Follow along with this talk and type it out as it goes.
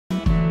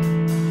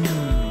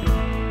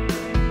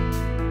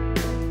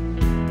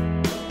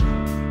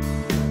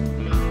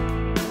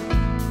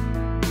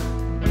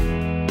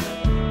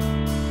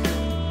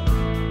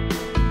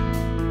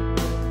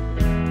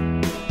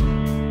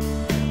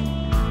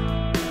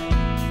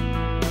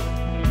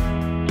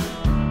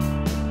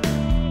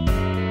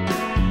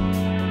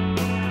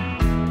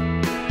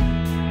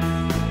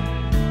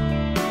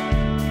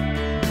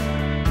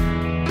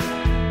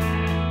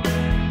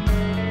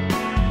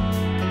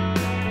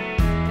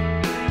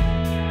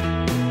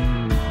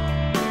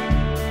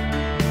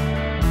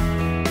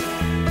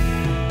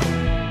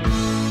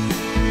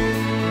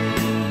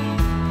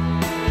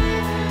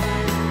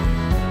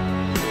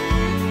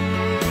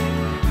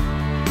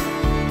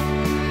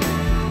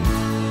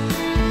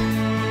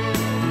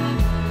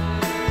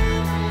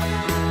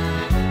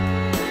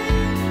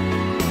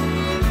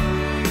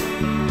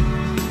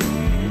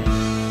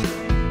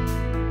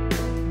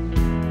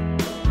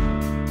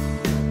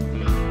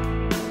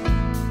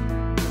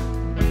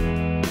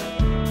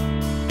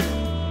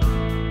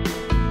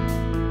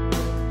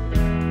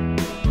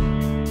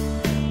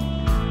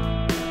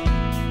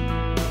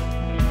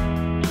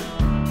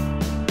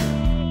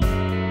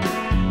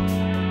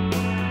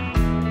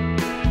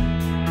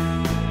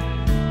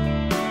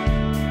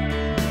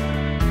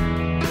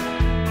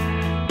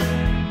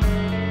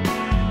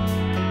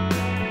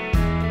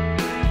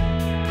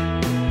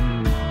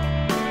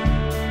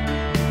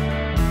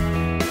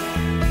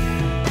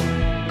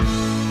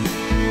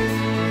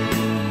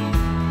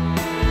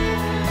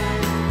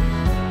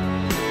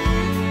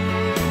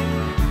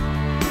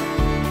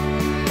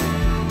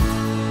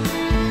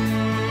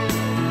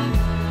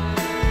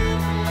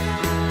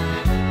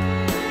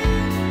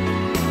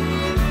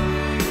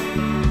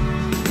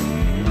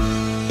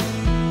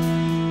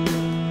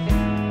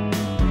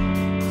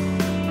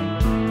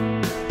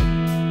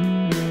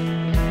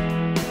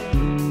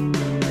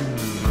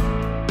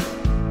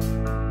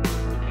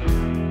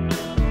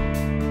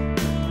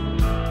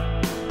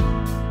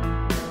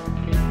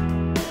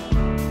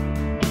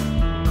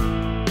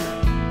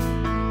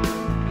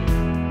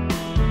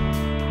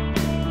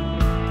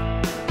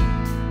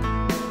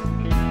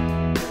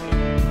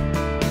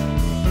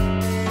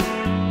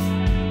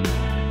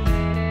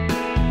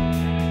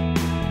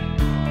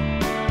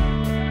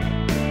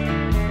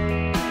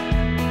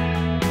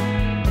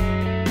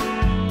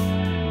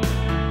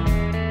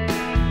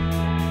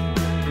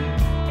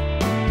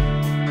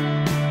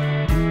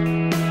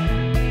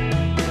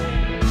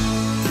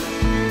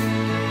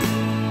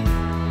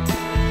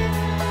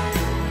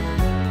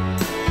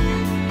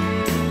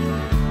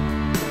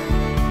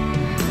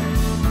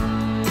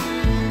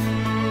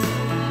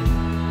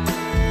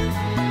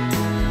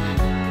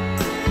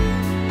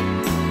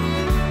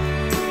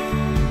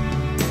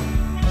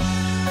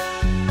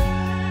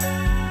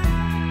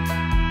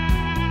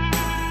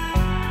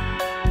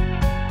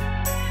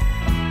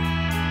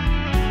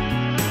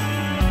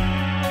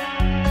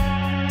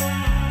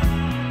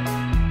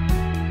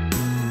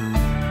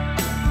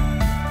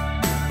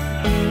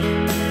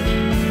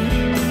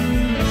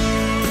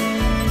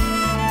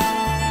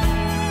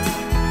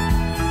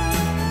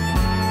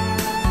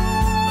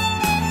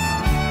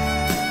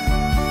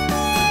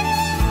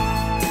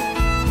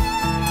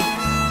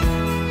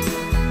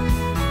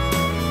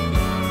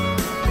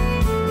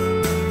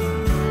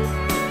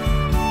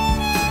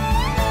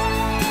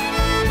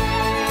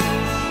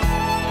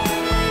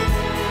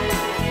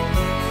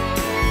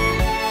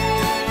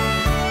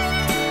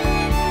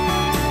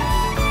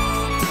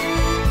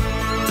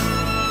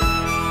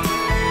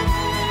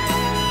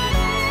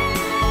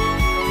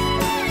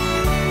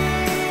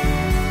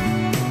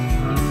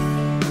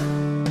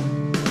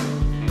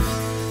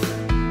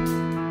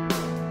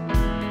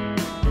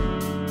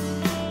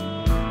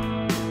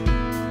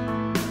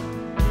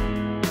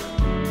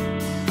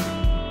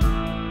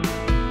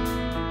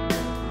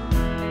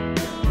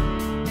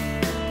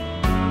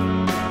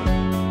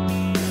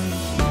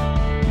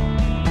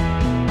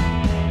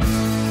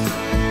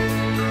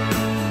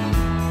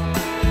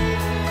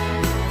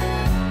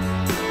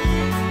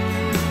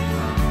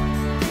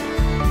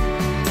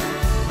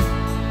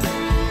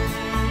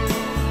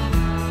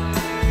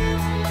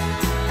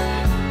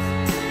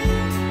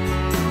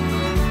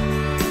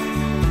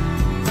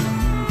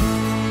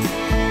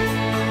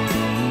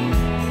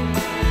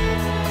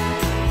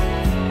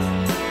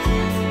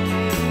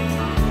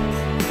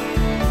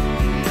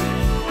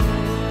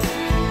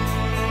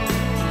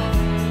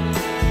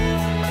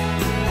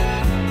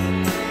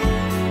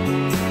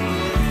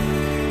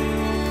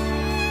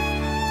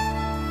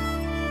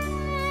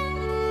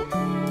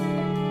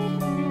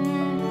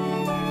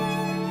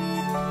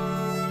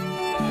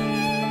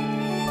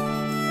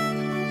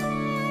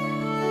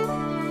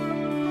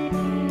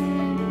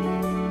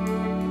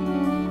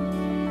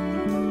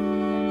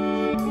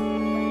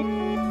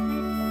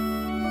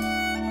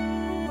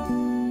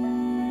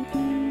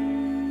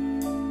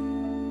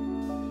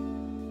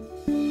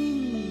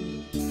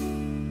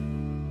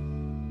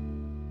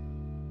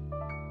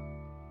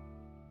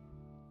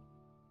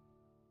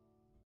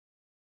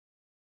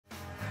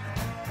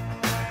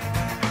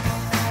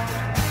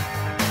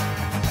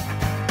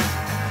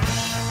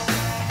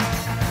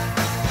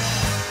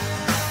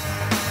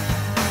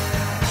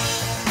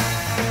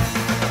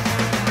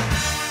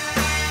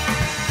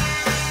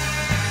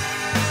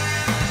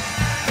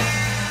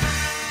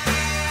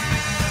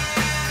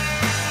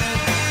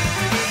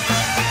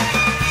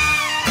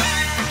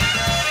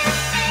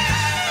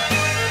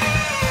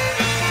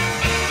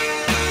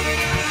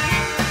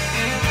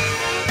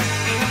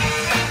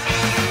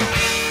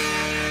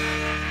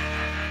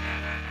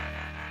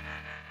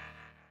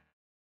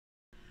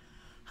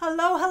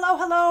Hello, hello,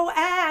 hello,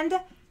 and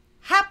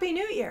Happy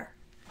New Year.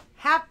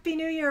 Happy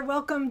New Year.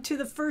 Welcome to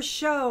the first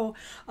show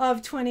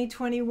of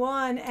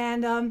 2021.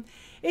 And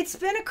it's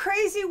been a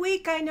crazy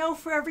week, I know,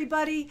 for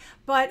everybody.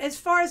 But as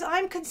far as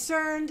I'm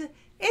concerned,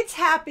 it's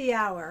happy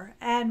hour.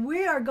 And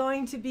we are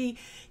going to be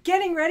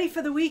getting ready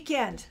for the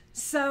weekend.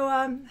 So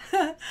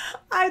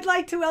I'd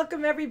like to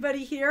welcome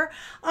everybody here.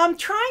 I'm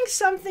trying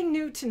something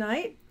new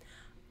tonight.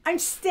 I'm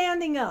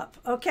standing up,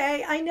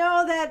 okay? I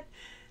know that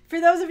for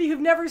those of you who've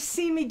never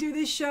seen me do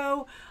this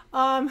show,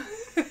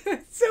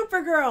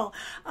 Supergirl.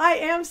 I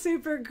am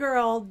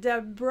Supergirl,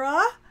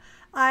 Deborah.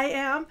 I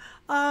am.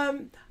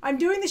 I'm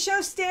doing the show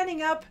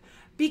standing up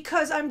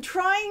because I'm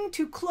trying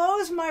to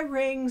close my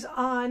rings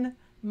on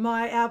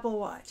my Apple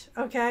Watch,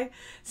 okay?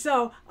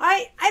 So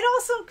I'd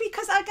also,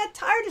 because I got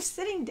tired of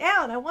sitting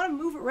down, I want to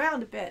move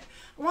around a bit.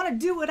 I want to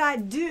do what I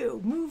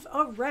do, move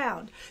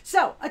around.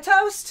 So a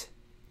toast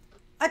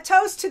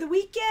to the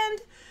weekend,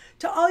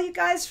 to all you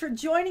guys for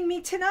joining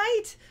me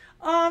tonight.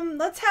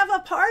 Let's have a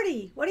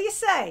party. What do you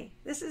say?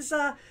 This is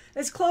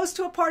as close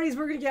to a party as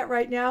we're going to get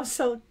right now.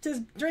 So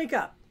just drink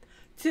up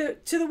to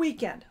the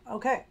weekend.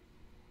 Okay.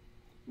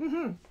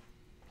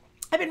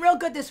 I've been real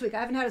good this week. I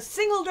haven't had a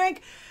single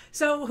drink,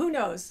 so who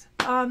knows?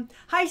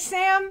 Hi,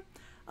 Sam.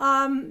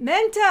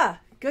 Menta,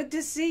 good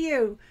to see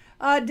you.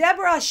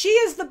 Deborah, she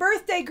is the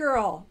birthday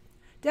girl.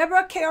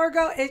 Deborah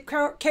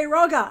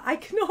Quiroga. I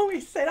can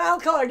always say it. I'll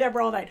call her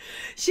Deborah all night.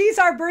 She's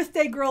our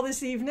birthday girl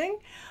this evening.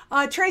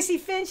 Tracy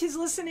Finch is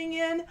listening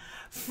in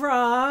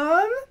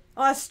from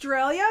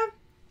Australia.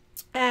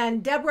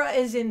 And Deborah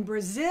is in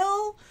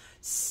Brazil.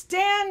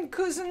 Stan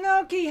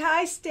Kuzunoki.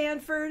 Hi,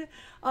 Stanford.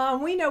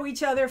 We know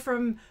each other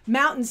from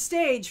Mountain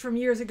Stage from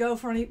years ago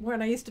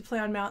when I used to play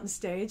on Mountain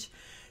Stage.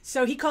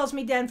 So he calls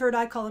me Denford.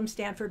 I call him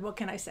Stanford. What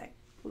can I say?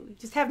 We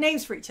just have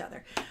names for each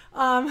other.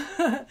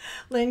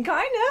 Lynn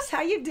Kindness,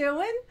 how you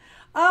doing?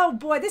 Oh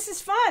boy, this is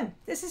fun.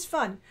 This is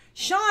fun.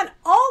 Sean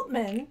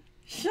Altman.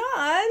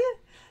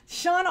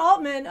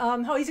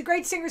 Oh, he's a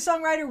great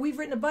singer-songwriter. We've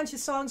written a bunch of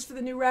songs for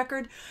the new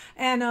record.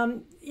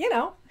 And, you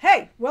know,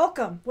 hey,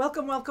 welcome.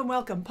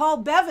 Paul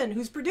Bevan,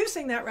 who's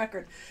producing that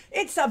record.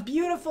 It's a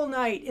beautiful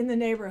night in the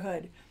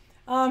neighborhood.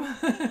 All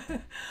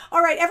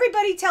right,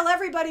 everybody, tell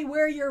everybody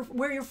where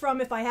you're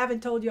from if I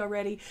haven't told you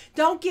already.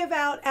 Don't give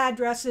out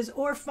addresses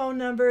or phone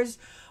numbers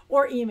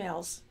or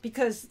emails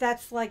because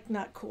that's like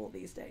not cool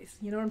these days.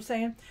 You know what I'm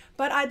saying?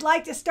 But I'd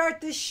like to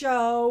start this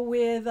show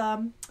with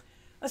a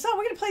song.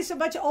 We're going to play a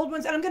bunch of old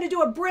ones, and I'm going to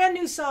do a brand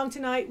new song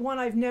tonight, one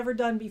I've never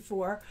done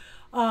before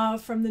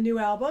from the new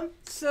album.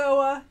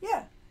 So,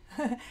 yeah.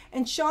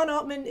 And Sean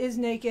Altman is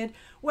naked.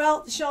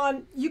 Well,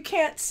 Sean, you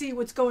can't see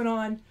what's going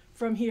on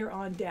from here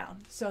on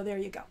down. So there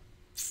you go.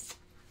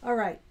 All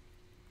right.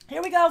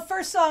 Here we go.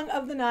 First song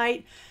of the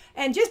night.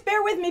 And just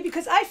bear with me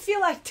because I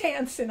feel like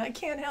dancing. I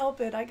can't help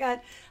it. I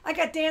got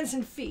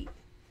dancing feet.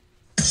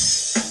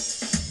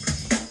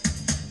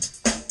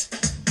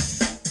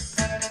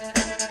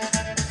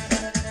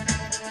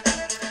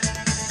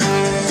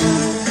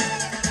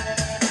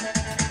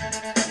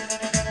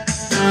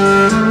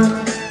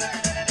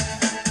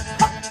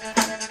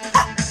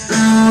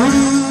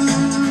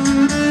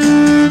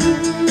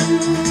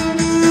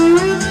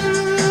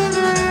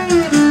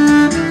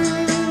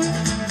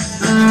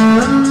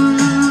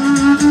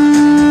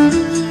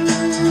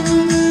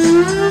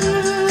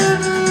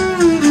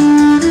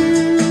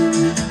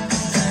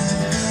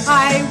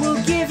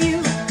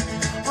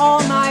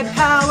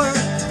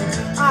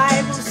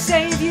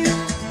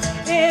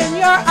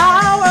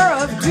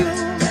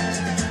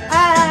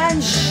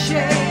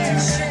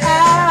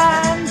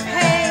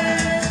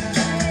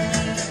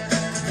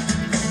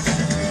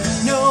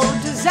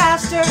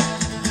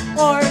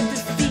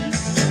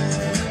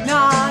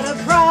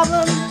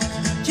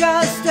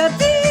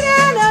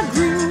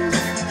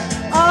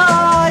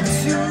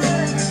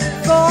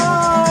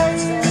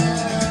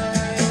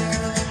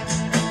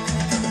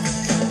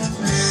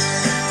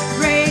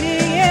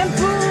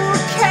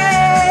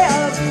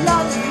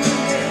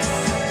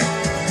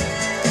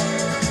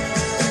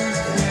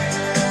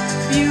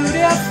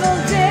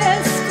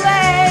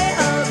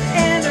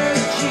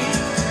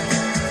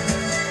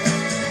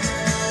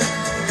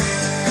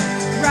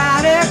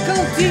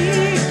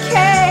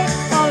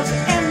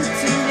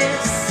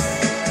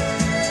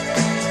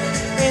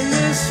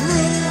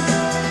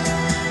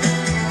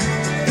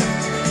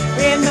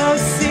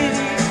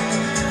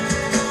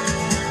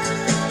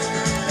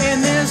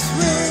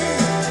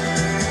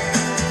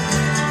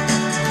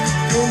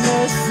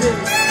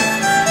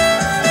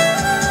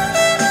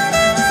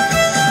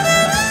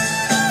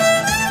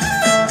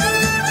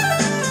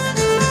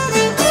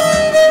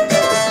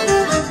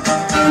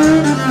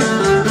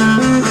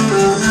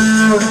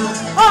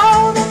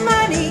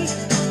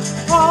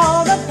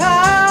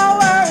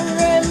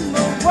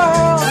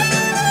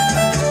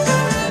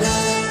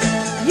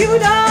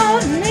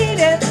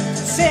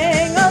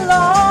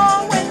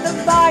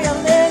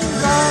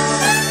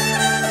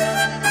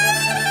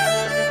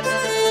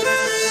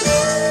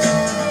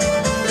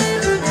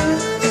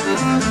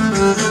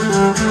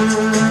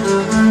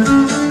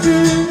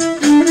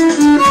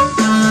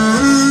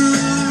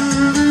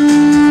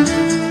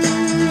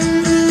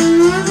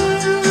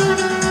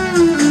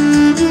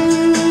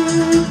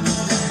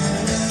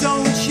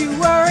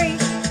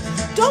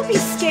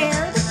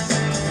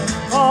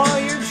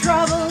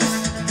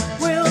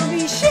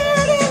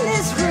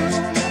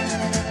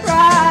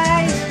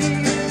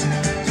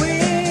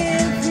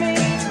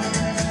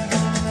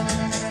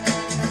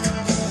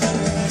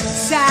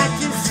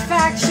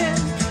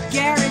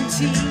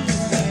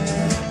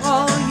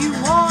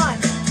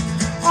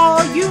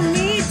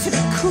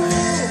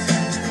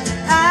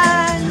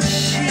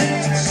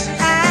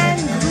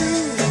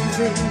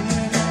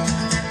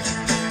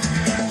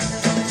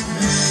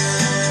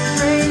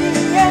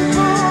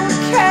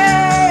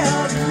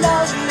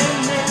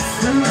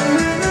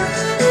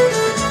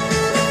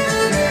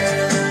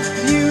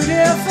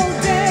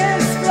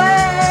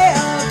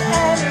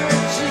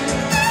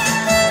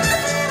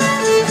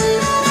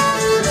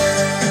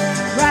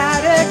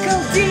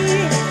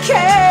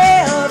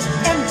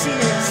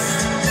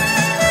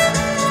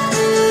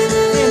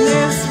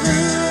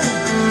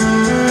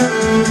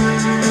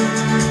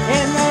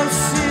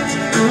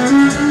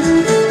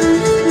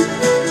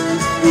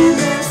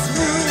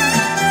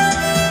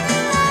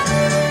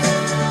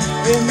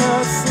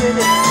 slid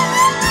it.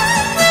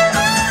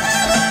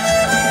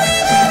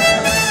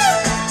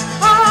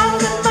 All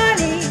the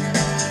money,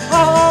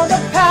 all the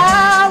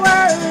power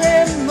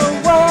in the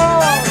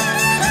world.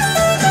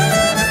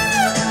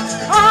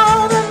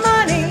 All the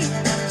money,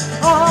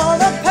 all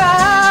the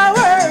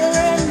power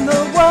in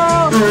the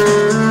world.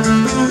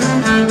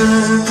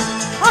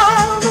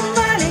 All the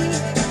money,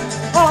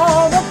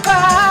 all the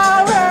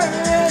power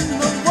in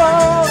the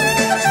world.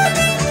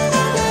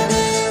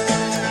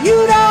 You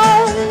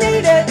don't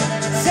need it,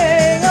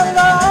 sing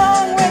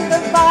along with the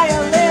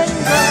violin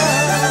girl.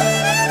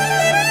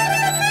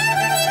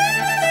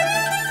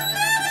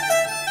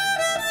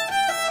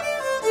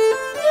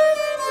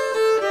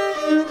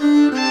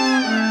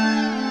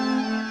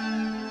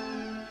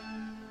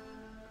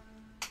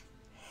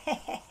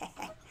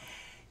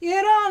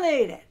 You don't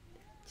need it.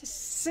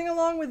 Just sing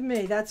along with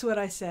me. That's what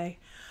I say.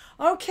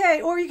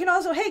 Okay, or you can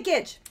also, hey,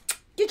 Gidge.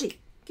 Gidgey.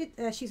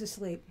 She's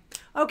asleep.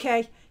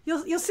 Okay,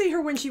 you'll see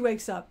her when she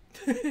wakes up.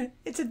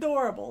 It's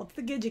adorable. It's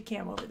the Gidget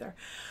cam over there.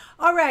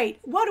 All right,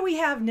 what do we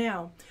have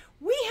now?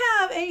 We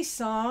have a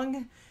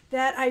song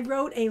that I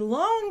wrote a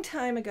long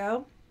time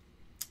ago,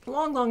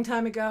 long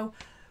time ago,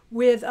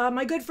 with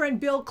my good friend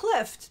Bill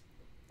Clift,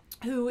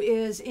 who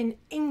is in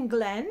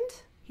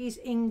England. He's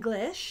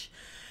English.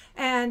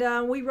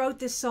 And we wrote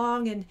this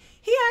song, and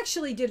he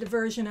actually did a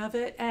version of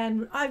it,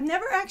 and I've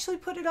never actually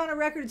put it on a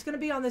record. It's going to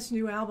be on this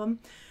new album.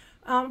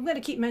 I'm going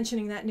to keep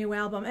mentioning that new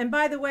album. And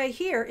by the way,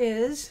 here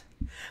is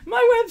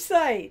my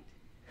website.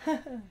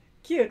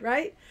 Cute,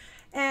 right?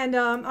 And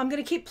I'm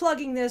going to keep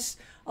plugging this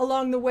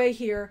along the way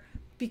here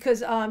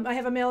because I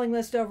have a mailing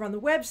list over on the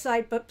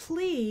website, but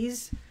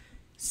please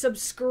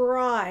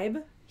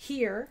subscribe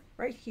here,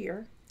 right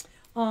here,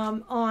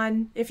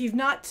 on, if you've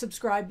not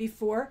subscribed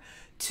before,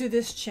 to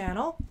this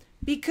channel,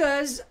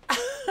 because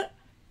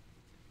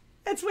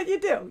that's what you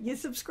do. You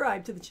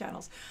subscribe to the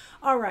channels.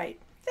 All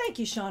right. Thank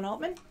you, Sean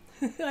Altman.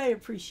 I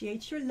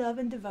appreciate your love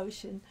and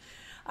devotion.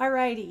 All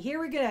righty. Here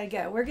we're going to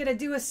go. We're going to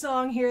do a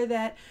song here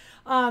that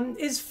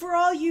is for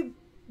all you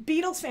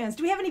Beatles fans.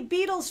 Do we have any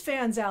Beatles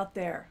fans out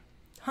there?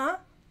 Huh?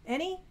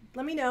 Any?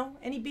 Let me know.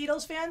 Any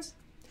Beatles fans?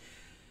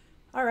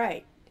 All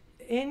right.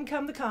 In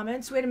come the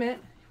comments. Wait a minute.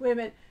 Wait a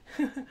minute.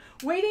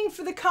 Waiting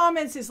for the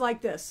comments is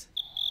like this.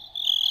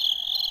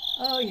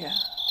 Oh, yeah.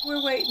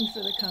 We're waiting for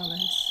the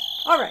comments.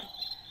 All right.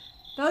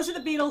 Those are the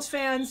Beatles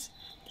fans.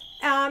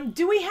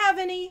 Do we have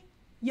any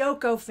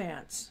Yoko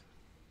fans?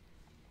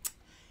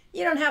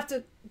 You don't have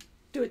to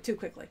do it too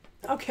quickly.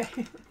 Okay.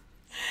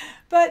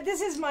 But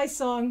this is my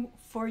song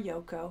for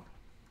Yoko.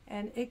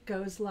 And it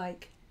goes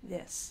like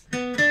this.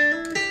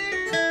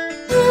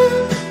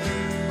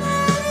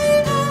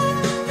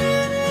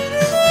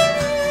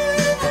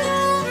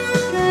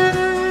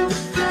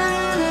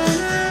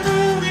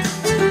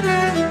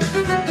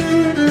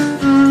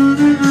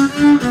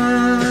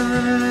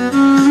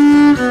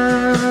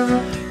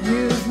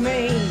 You've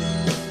made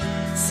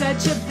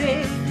such a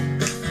big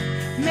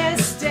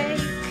mistake.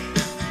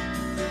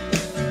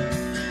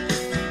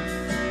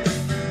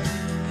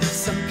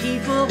 Some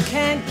people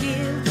can't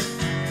give,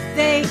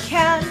 they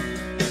can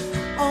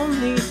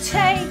only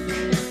take.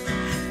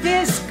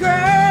 This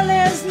girl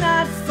is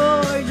not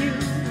for you.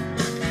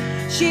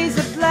 She's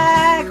a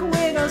black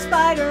widow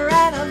spider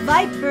and a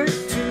viper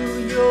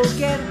too. You'll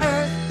get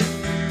hurt.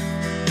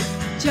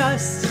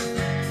 Just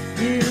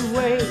you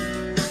wait.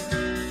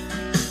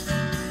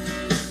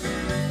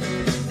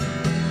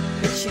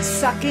 She's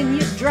sucking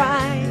you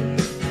dry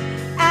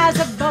as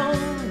a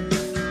bone,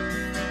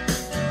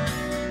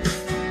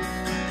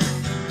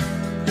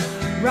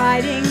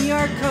 riding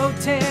your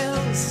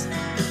coattails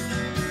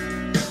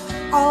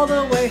all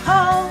the way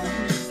home.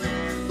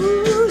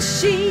 Ooh,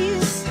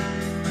 she's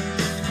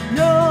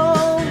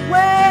nowhere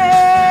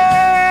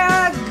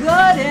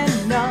good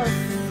enough,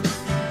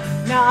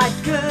 not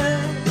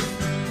good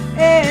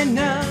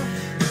enough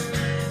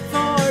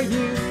for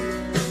you.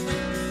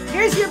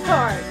 Here's your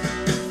part.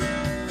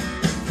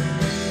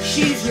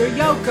 She's your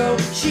Yoko,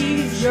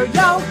 she's your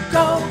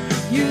Yoko.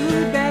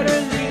 You'd better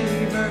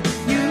leave her,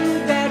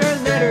 you'd better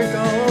let her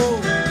go.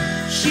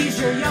 She's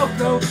your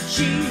Yoko,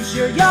 she's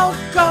your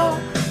Yoko.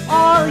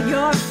 All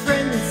your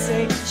friends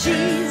say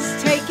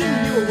she's taking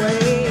you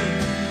away.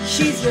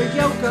 She's your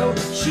Yoko,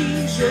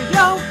 she's your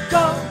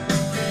Yoko.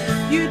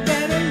 You'd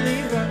better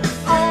leave her,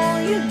 oh,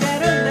 you'd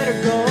better let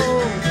her go.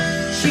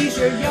 She's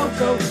your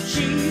Yoko,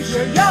 she's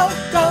your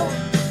Yoko.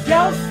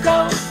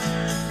 Yoko,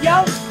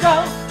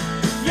 Yoko,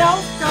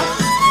 Yoko.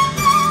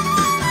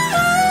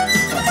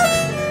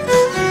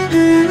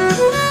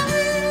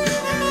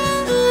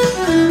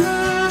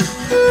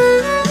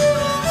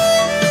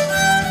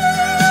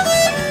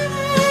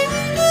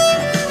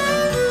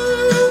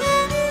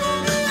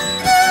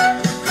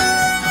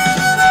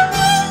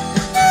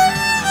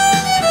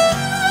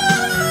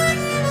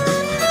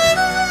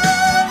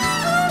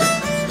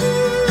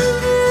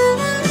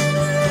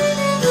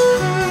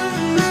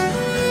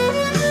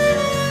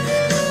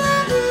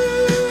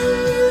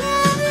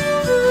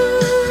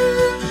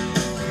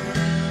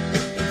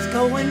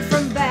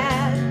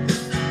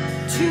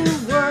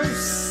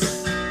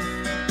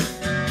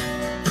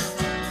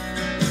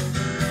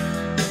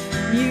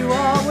 You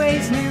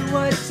always knew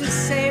what to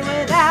say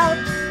without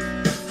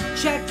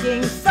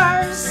checking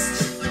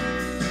first.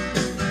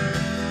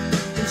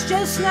 It's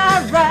just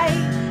not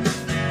right.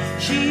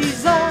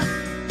 She's a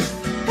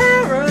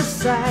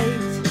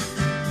parasite.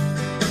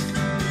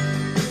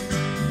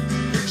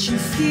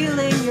 She's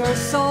stealing your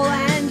soul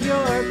and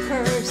your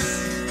curse.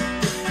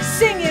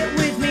 Sing it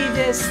with me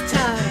this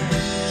time.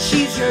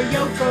 She's your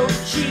Yoko,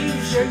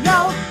 she's your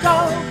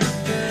Yoko.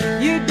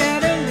 You'd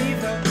better leave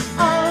her,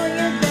 oh,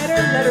 you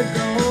better let her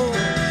go.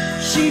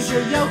 She's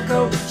your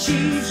Yoko,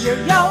 she's your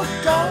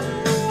Yoko.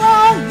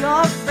 All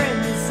your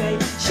friends say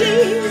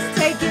she's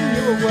taking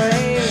you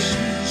away.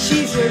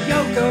 She's your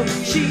Yoko,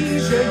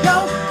 she's your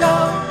Yoko.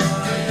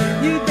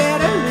 You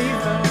better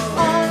leave her,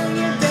 oh,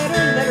 you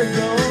better let her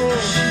go.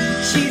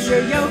 She's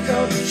your Yoko,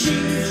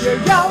 she's your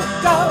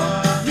Yoko.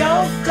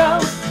 Yoko,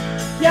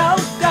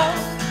 Yoko,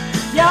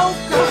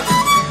 Yoko.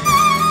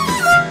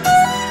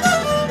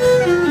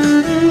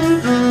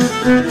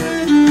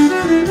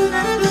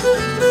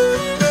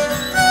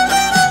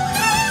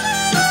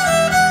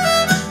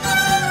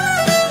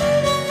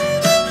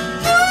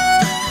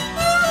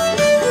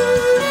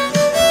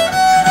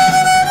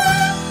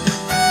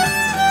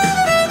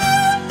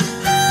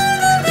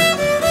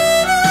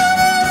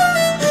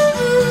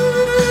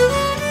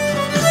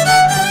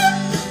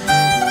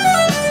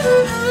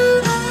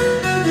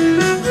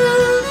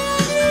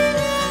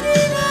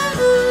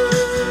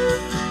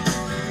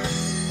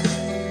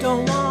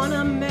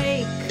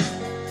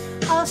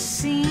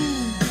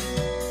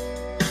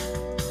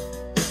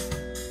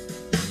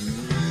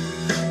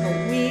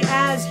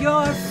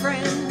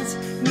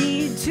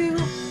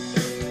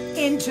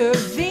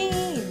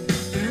 Intervene.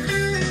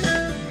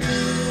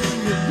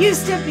 It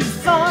used to be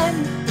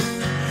fun.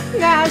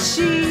 Now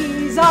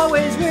she's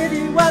always with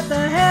you. What the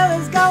hell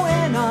is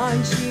going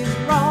on? She's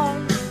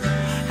wrong,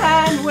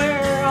 and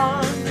we're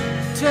on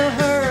to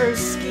her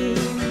scheme.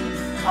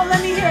 Oh,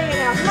 let me hear you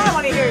now. Come on, I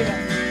want to hear you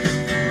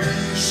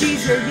now.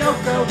 She's your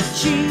Yoko.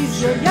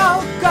 She's your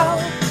Yoko.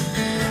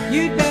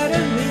 You'd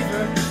better leave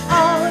her.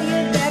 Oh,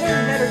 you'd better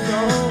let her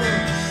go.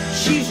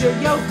 She's your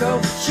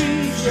Yoko.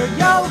 She's your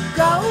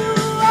Yoko.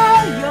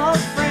 All your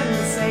friends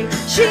say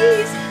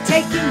she's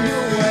taking you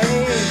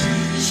away.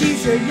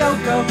 She's your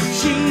Yoko,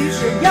 she's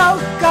your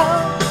Yoko.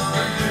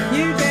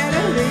 You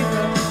better leave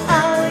her,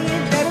 oh, you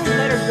better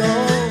let her go.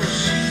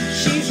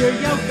 She's your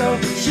Yoko,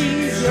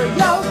 she's your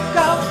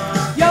Yoko.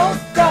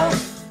 Yoko,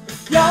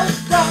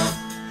 Yoko,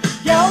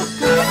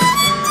 Yoko.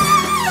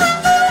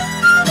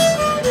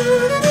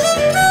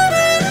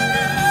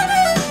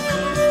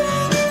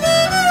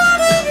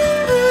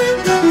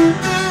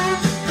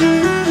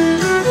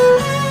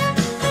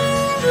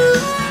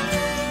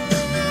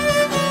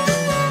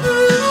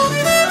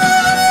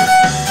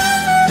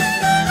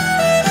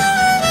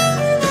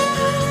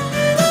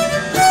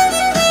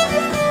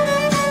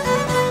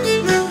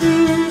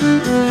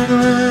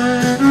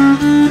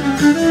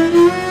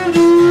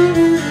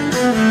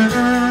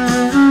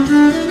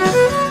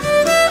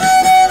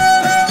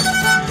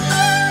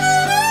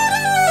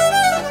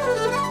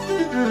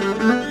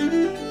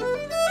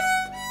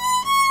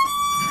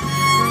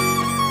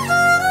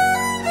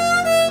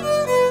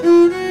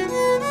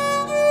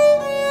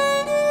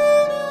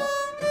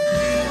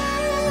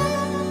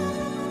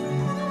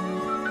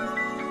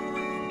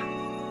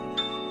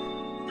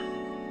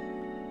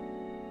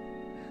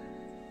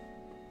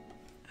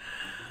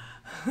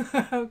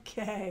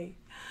 Okay.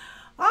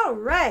 All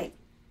right.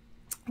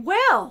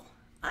 Well,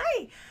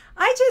 I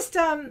just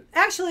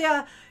actually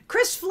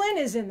Chris Flynn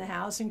is in the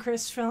house, and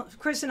Chris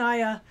and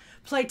I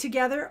play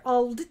together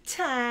all the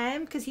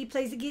time because he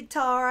plays the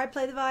guitar, I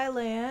play the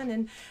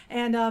violin,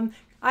 and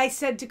I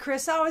said to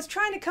Chris, I was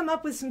trying to come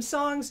up with some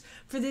songs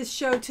for this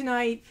show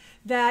tonight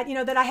that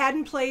that I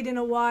hadn't played in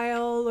a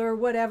while or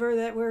whatever,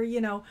 that were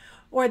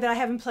or that I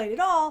haven't played at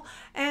all,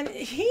 and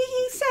he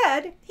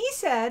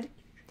said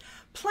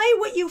play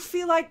what you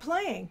feel like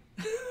playing.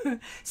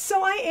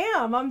 So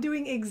I'm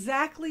doing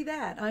exactly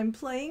that. I'm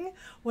playing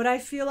what I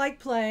feel like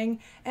playing.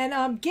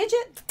 And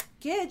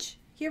Gidge,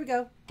 here we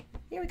go.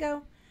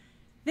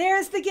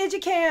 There's the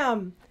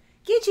Gidget-cam.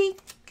 Gidget.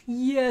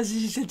 Yes,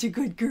 she's such a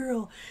good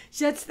girl.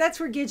 That's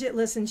where Gidget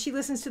listens. She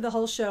listens to the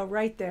whole show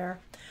right there.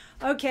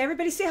 Okay,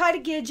 everybody say hi to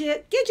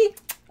Gidget. Gidget.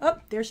 Oh,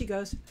 there she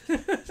goes.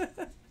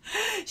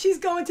 She's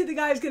going to the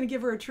guy who's going to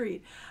give her a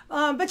treat.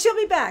 But she'll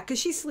be back because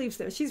she sleeps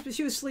there.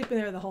 She was sleeping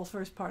there the whole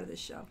first part of the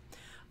show.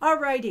 All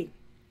righty.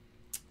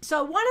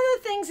 So one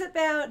of the things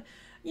about,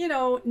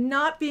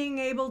 not being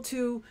able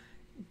to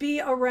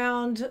be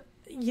around,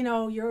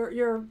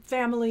 your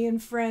family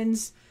and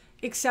friends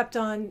except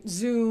on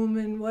Zoom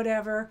and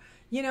whatever,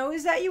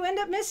 is that you end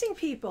up missing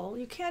people.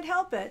 You can't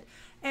help it.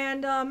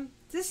 And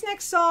this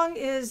next song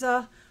is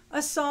a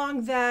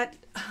song that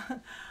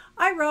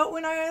I wrote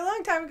a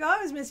long time ago.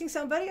 I was missing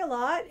somebody a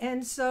lot.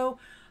 And so,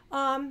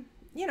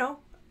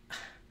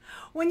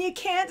 when you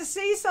can't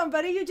see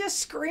somebody, you just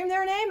scream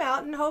their name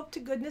out and hope to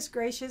goodness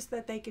gracious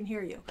that they can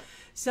hear you.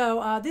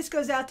 So this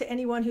goes out to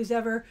anyone who's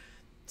ever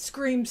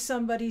screamed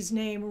somebody's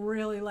name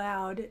really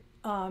loud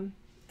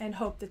and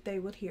hope that they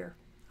would hear.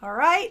 All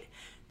right?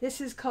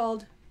 This is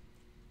called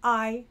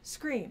I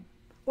Scream.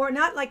 Or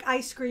not like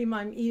ice cream,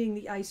 I'm eating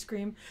the ice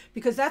cream,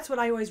 because that's what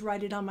I always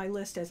write it on my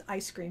list as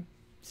ice cream.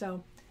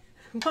 So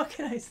what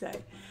can I say?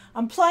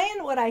 I'm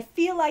playing what I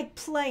feel like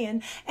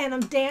playing, and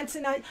I'm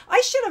dancing.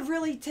 I should have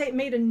really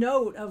made a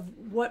note of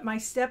what my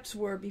steps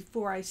were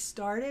before I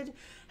started.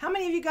 How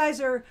many of you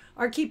guys are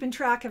keeping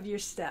track of your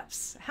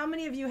steps? How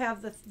many of you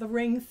have the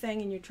ring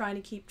thing and you're trying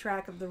to keep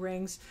track of the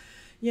rings?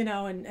 You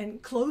know,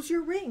 and close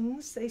your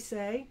rings, they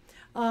say.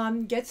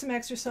 Get some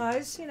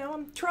exercise. You know,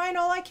 I'm trying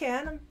all I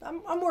can.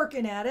 I'm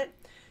working at it.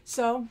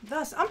 So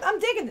thus, I'm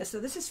digging this. So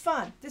this is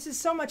fun. This is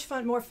so much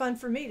fun, more fun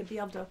for me to be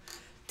able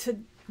to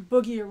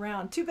boogie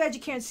around. Too bad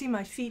you can't see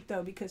my feet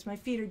though, because my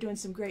feet are doing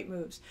some great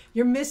moves.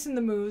 You're missing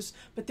the moves,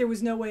 but there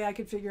was no way I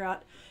could figure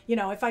out, you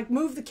know, if I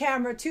moved the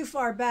camera too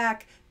far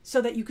back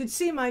so that you could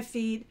see my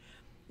feet,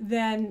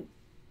 then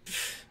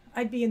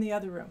I'd be in the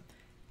other room.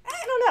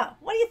 I don't know.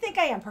 What do you think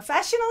I am?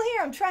 Professional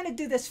here? I'm trying to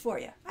do this for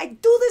you. I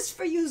do this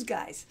for you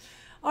guys.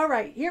 All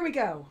right, here we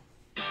go.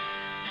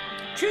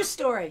 True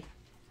story.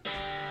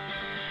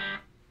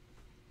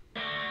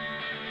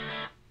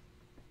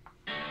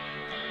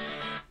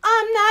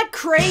 I'm not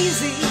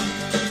crazy,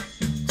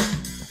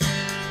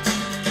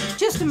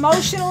 just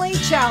emotionally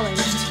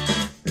challenged.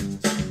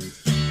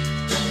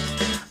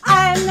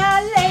 I'm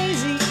not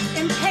lazy,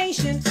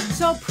 impatient,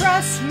 so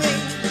press me.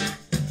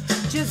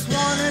 Just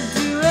wanna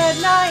do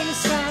it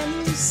nice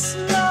and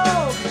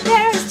slow.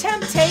 There's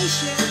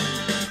temptation,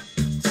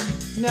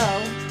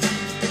 no,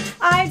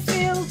 I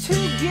feel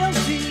too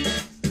guilty.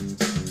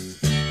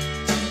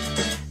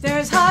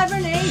 There's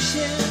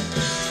hibernation,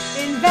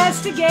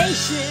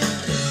 investigation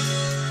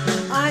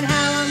on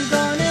how I'm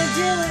gonna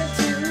do it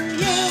to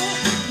you.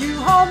 You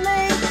hold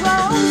me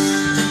close,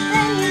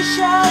 then you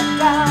shut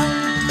down.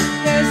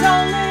 There's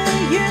only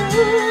you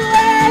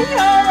and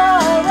you're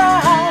all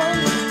around.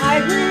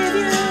 I breathe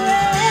you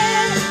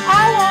in,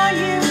 I want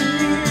you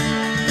near.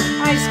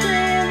 I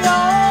scream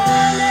your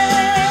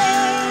name,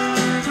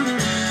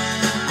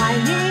 I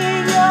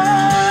need your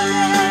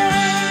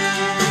name,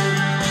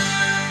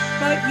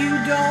 but you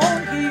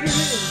don't hear.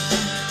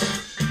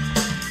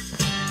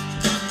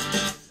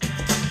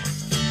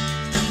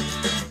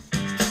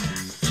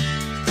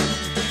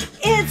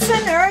 It's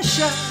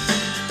inertia,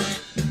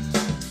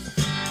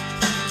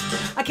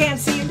 I can't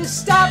seem to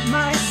stop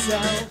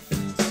myself.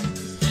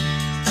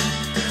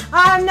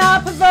 I'm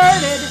not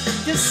perverted,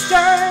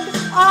 disturbed,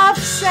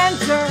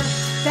 off-center.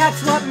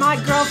 That's what my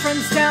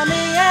girlfriends tell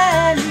me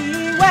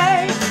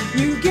anyway.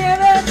 You give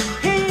it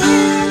here,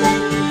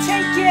 then you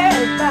take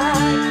it back.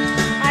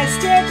 I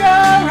stick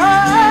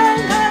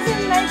around 'cause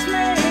it makes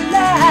me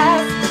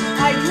laugh.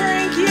 I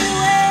drink you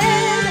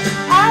in,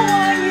 I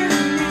want you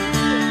near.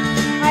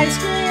 I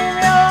scream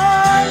your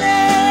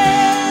name,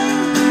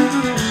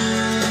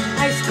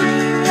 I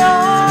scream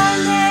your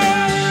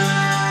name.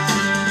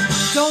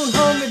 Don't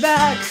hold me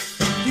back,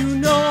 you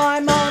know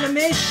I'm on a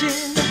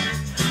mission.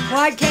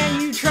 Why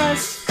can't you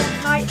trust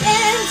my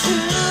intuition?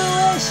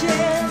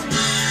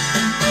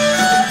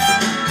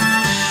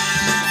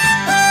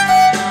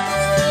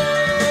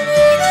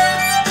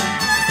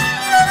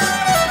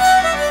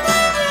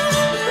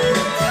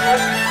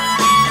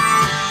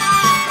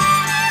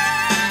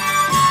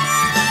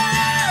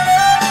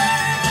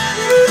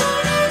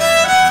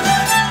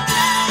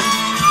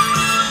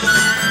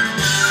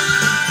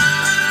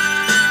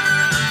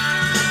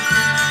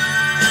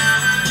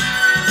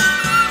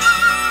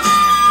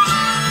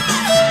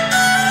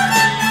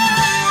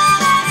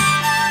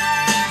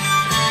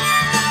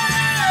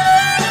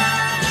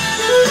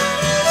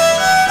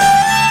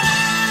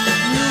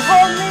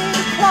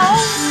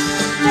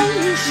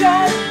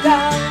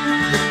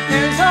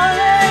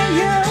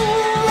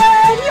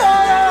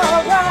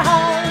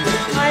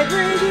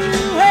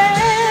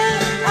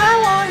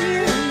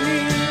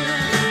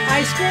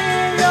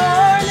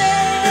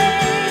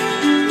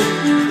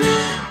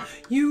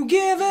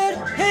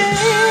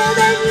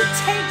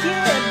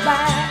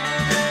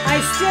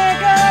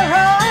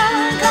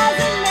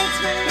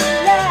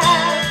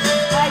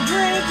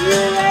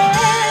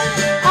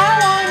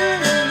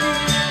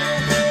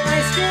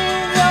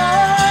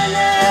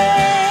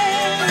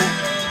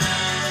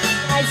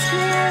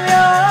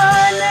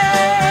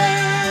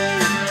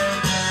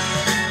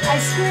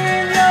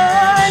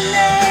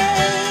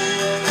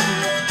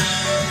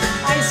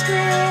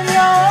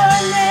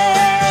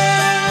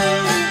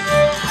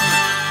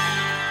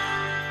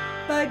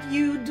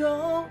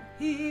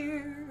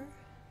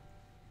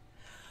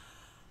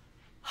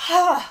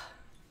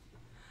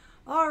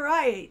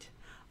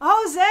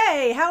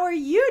 Jose, how are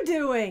you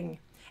doing?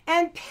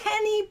 And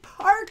Penny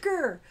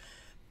Parker.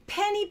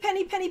 Penny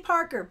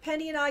Parker.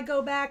 Penny and I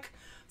go back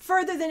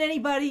further than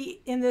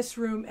anybody in this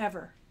room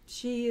ever.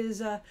 She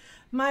is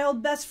my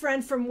old best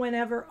friend from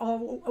whenever,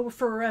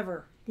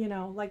 forever. You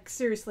know, like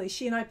seriously,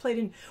 she and I played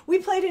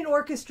in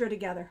orchestra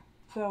together.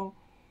 So,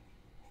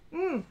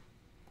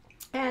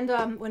 and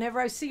whenever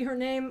I see her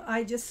name,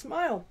 I just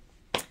smile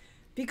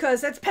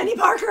because that's Penny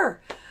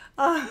Parker.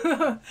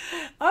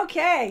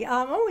 Okay.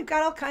 Oh, we've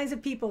got all kinds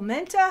of people.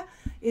 Menta,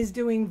 is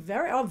doing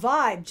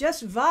vibe,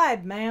 just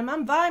vibe, ma'am.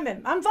 I'm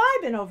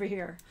vibing over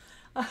here.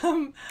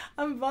 I'm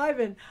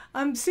vibing.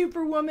 I'm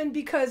Superwoman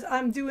because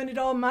I'm doing it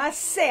all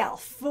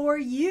myself for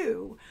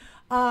you.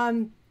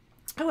 Who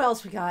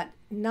else we got?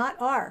 Not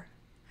R.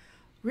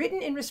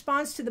 Written in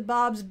response to the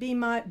Bobs, Be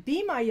My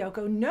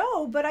Yoko.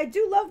 No, but I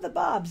do love the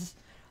Bobs.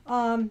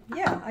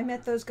 Yeah, I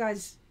met those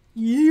guys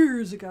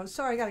years ago.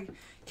 Sorry, I got a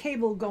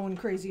cable going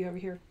crazy over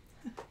here.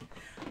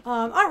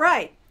 All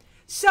right.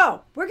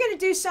 So we're going to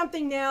do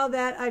something now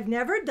that I've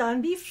never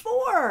done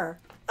before.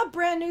 A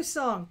brand new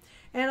song.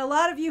 And a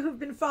lot of you who've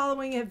been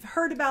following have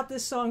heard about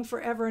this song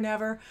forever and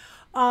ever.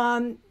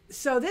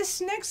 So this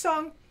next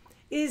song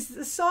is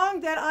the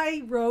song that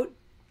I wrote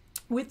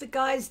with the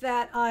guys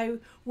that I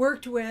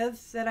worked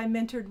with, that I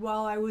mentored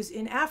while I was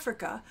in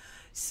Africa.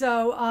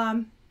 So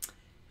I'm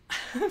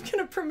going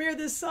to premiere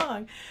this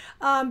song.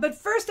 But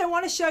first I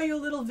want to show you a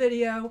little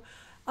video.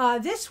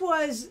 I'd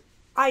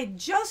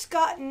just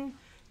gotten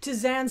to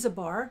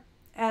Zanzibar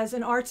as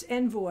an arts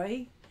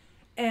envoy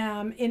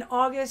in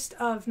August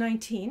of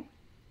 19.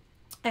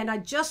 And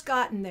I'd just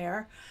gotten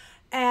there.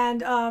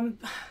 And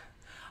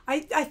I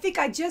think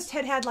I just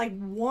had like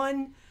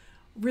one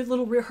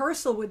little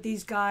rehearsal with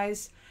these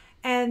guys.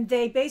 And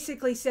they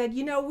basically said,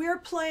 you know, we're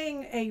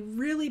playing a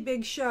really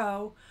big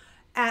show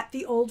at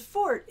the Old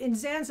Fort in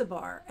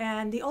Zanzibar.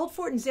 And the Old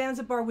Fort in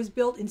Zanzibar was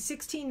built in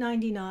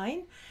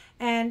 1699.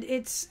 And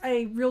it's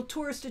a real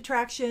tourist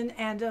attraction,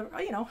 and,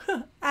 you know,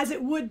 as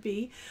it would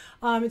be.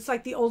 It's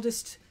like the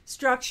oldest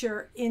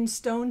structure in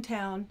Stone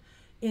Town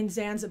in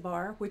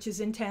Zanzibar, which is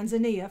in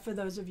Tanzania, for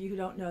those of you who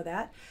don't know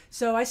that.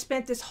 So I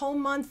spent this whole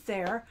month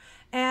there.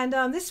 And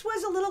this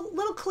was a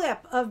little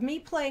clip of me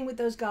playing with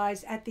those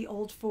guys at the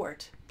Old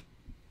Fort.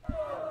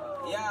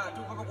 Yeah,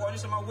 tuko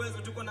kuonyesha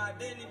mawezo, tuko na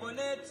Deni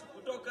Bonet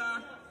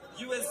kutoka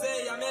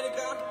USA,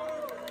 America,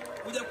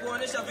 kuja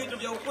kuonyesha vitu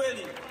vya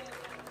ukweli.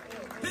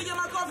 Piga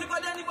makofi kwa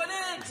Deni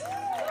Bonet.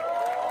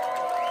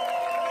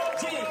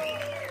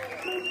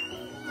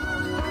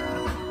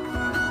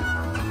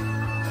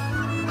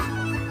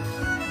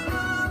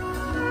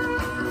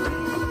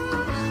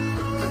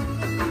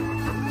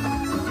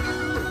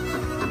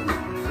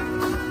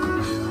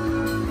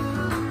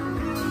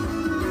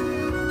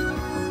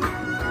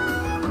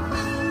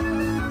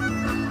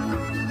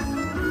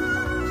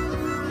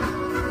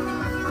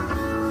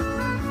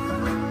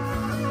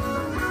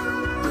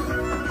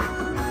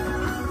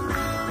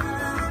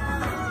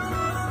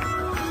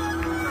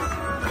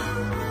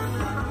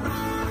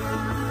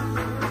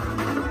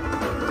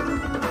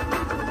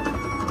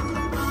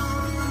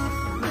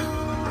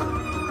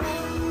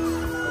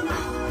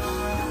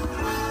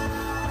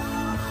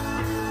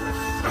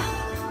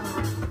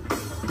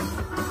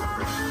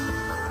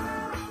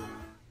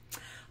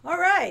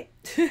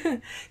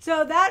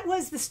 So that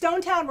was the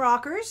Stone Town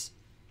Rockerz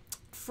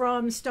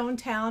from Stone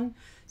Town,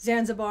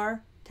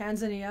 Zanzibar,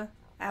 Tanzania,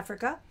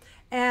 Africa.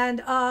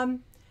 And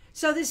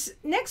so this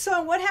next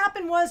song, what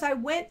happened was I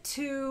went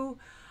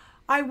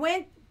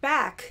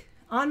back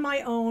on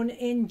my own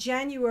in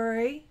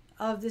January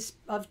of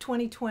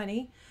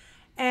 2020,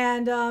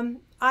 and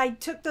I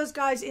took those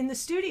guys in the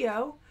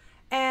studio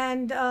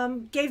and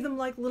gave them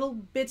like little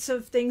bits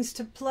of things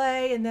to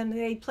play, and then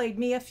they played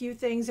me a few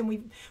things, and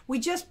we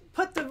just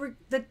put the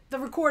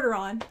recorder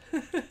on,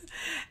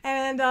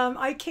 and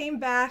I came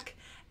back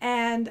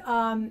and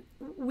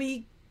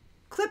we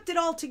clipped it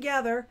all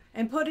together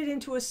and put it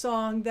into a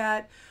song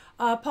that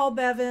Paul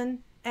Bevan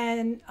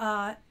and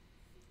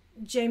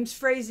James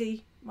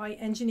Frazee, my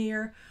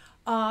engineer,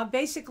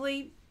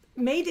 basically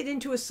made it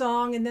into a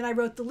song, and then I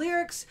wrote the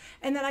lyrics,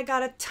 and then I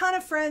got a ton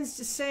of friends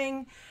to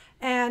sing,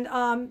 and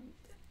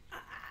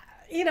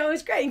you know, it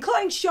was great,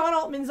 including Sean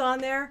Altman's on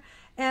there,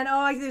 and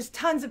there's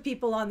tons of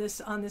people on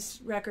this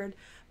record.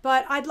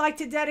 But I'd like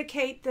to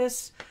dedicate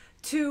this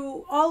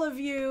to all of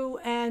you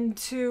and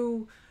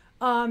to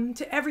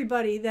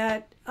everybody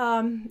that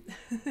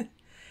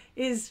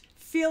is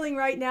feeling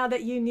right now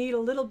that you need a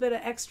little bit of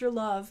extra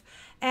love.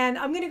 And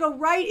I'm going to go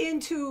right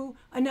into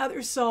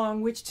another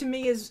song, which to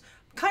me is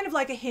kind of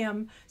like a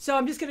hymn. So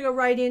I'm just going to go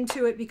right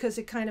into it because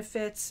it kind of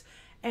fits,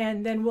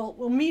 and then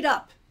we'll meet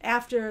up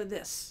after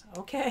this,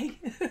 okay?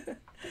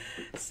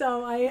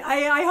 So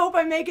I hope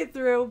I make it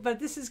through, but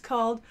this is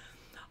called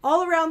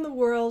All Around the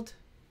World,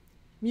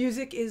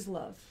 Music is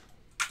Love.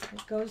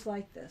 It goes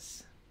like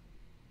this.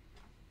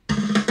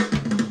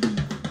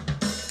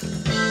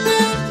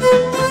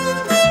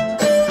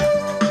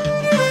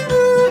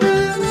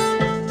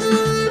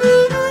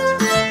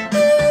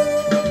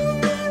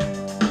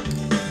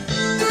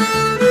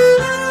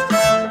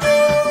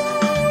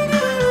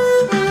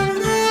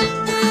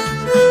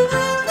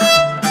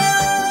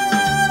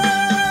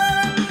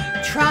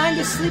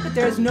 But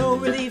there's no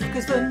relief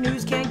because the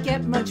news can't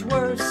get much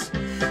worse.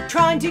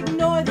 Trying to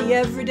ignore the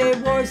everyday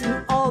wars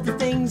and all the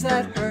things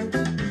that hurt.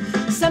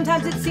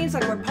 Sometimes it seems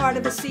like we're part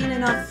of a scene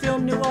in a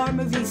film noir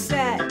movie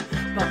set.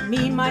 But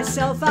me,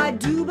 myself, I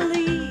do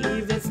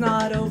believe it's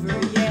not over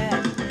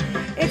yet.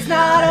 It's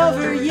not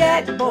over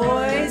yet,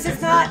 boys,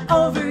 it's not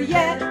over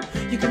yet.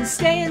 You can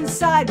stay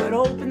inside, but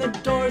open the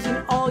doors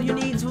and all your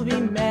needs will be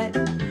met.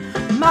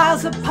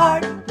 Miles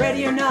apart,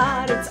 ready or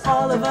not, it's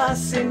all of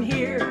us in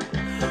here.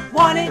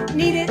 Want it,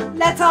 need it,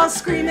 let's all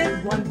scream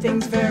it. One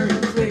thing's very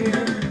clear.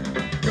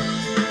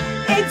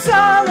 It's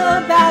all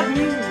about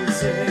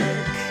music.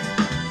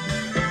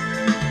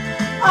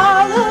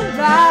 All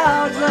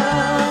about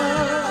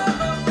love.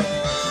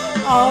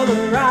 All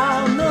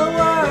around the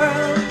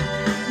world,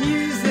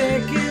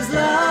 music is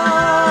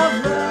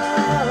love,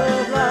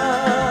 love,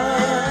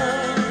 love,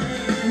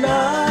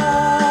 love.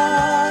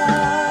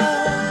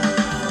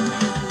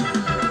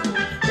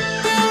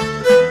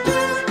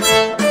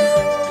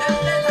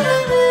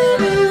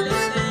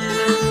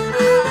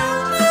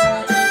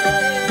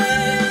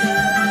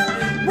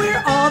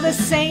 We're all the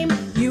same,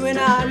 you and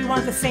I, we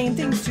want the same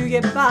things to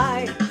get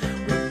by.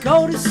 We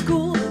go to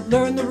school,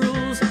 learn the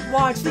rules,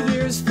 watch the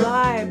years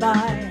fly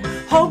by.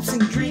 Hopes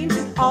and dreams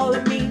and all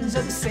it means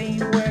are the same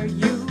where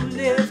you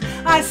live.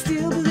 I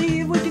still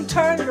believe we can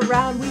turn it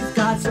around, we've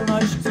got so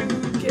much to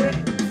give.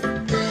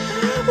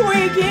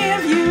 We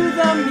give you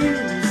the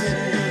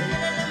music,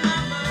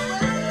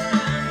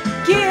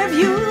 give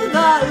you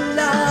the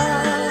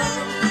love.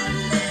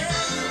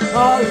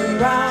 All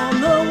around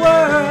the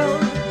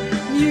world,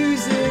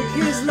 music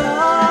is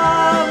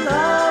love,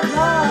 love,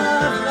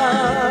 love,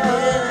 love,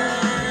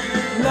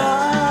 love.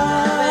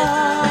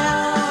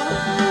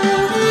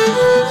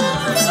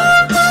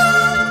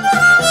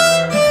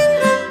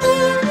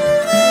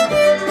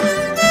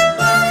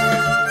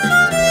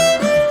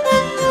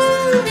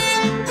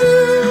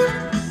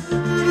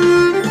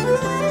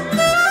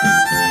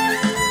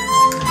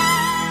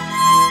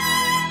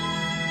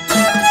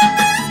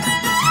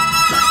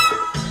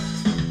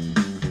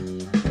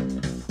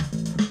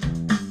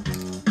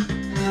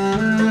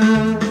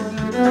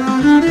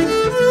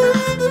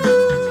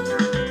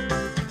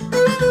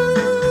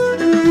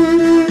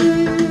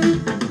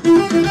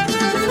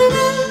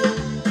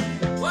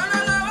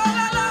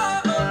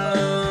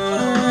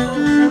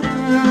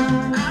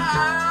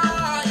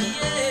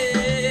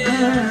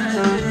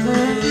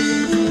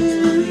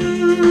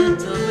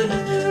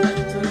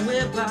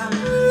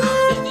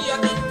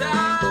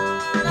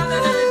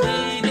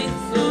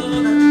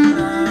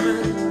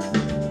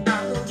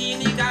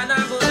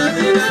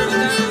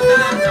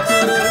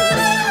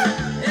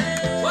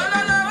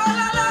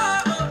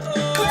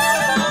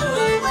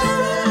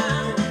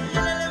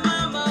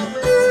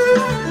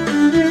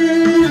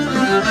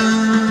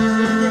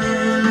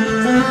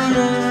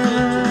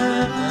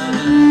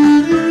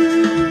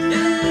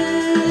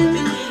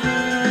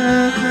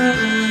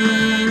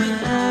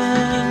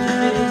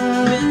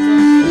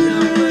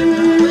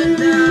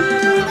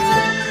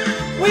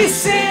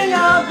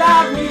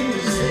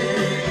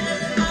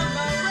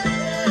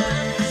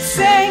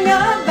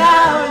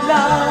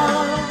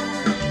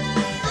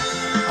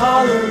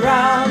 All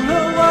around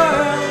the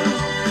world,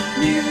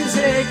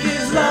 music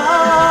is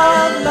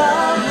love,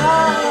 love,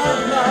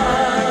 love,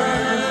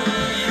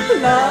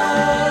 love, love.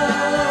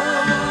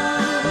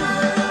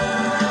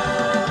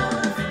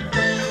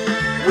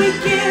 We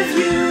give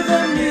you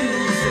the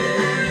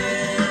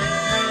music,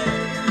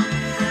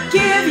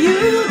 give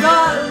you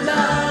the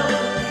love.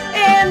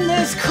 In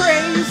this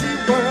crazy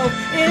world,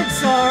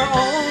 it's our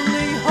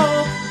only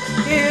hope,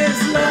 is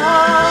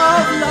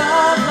love,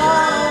 love,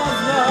 love,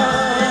 love.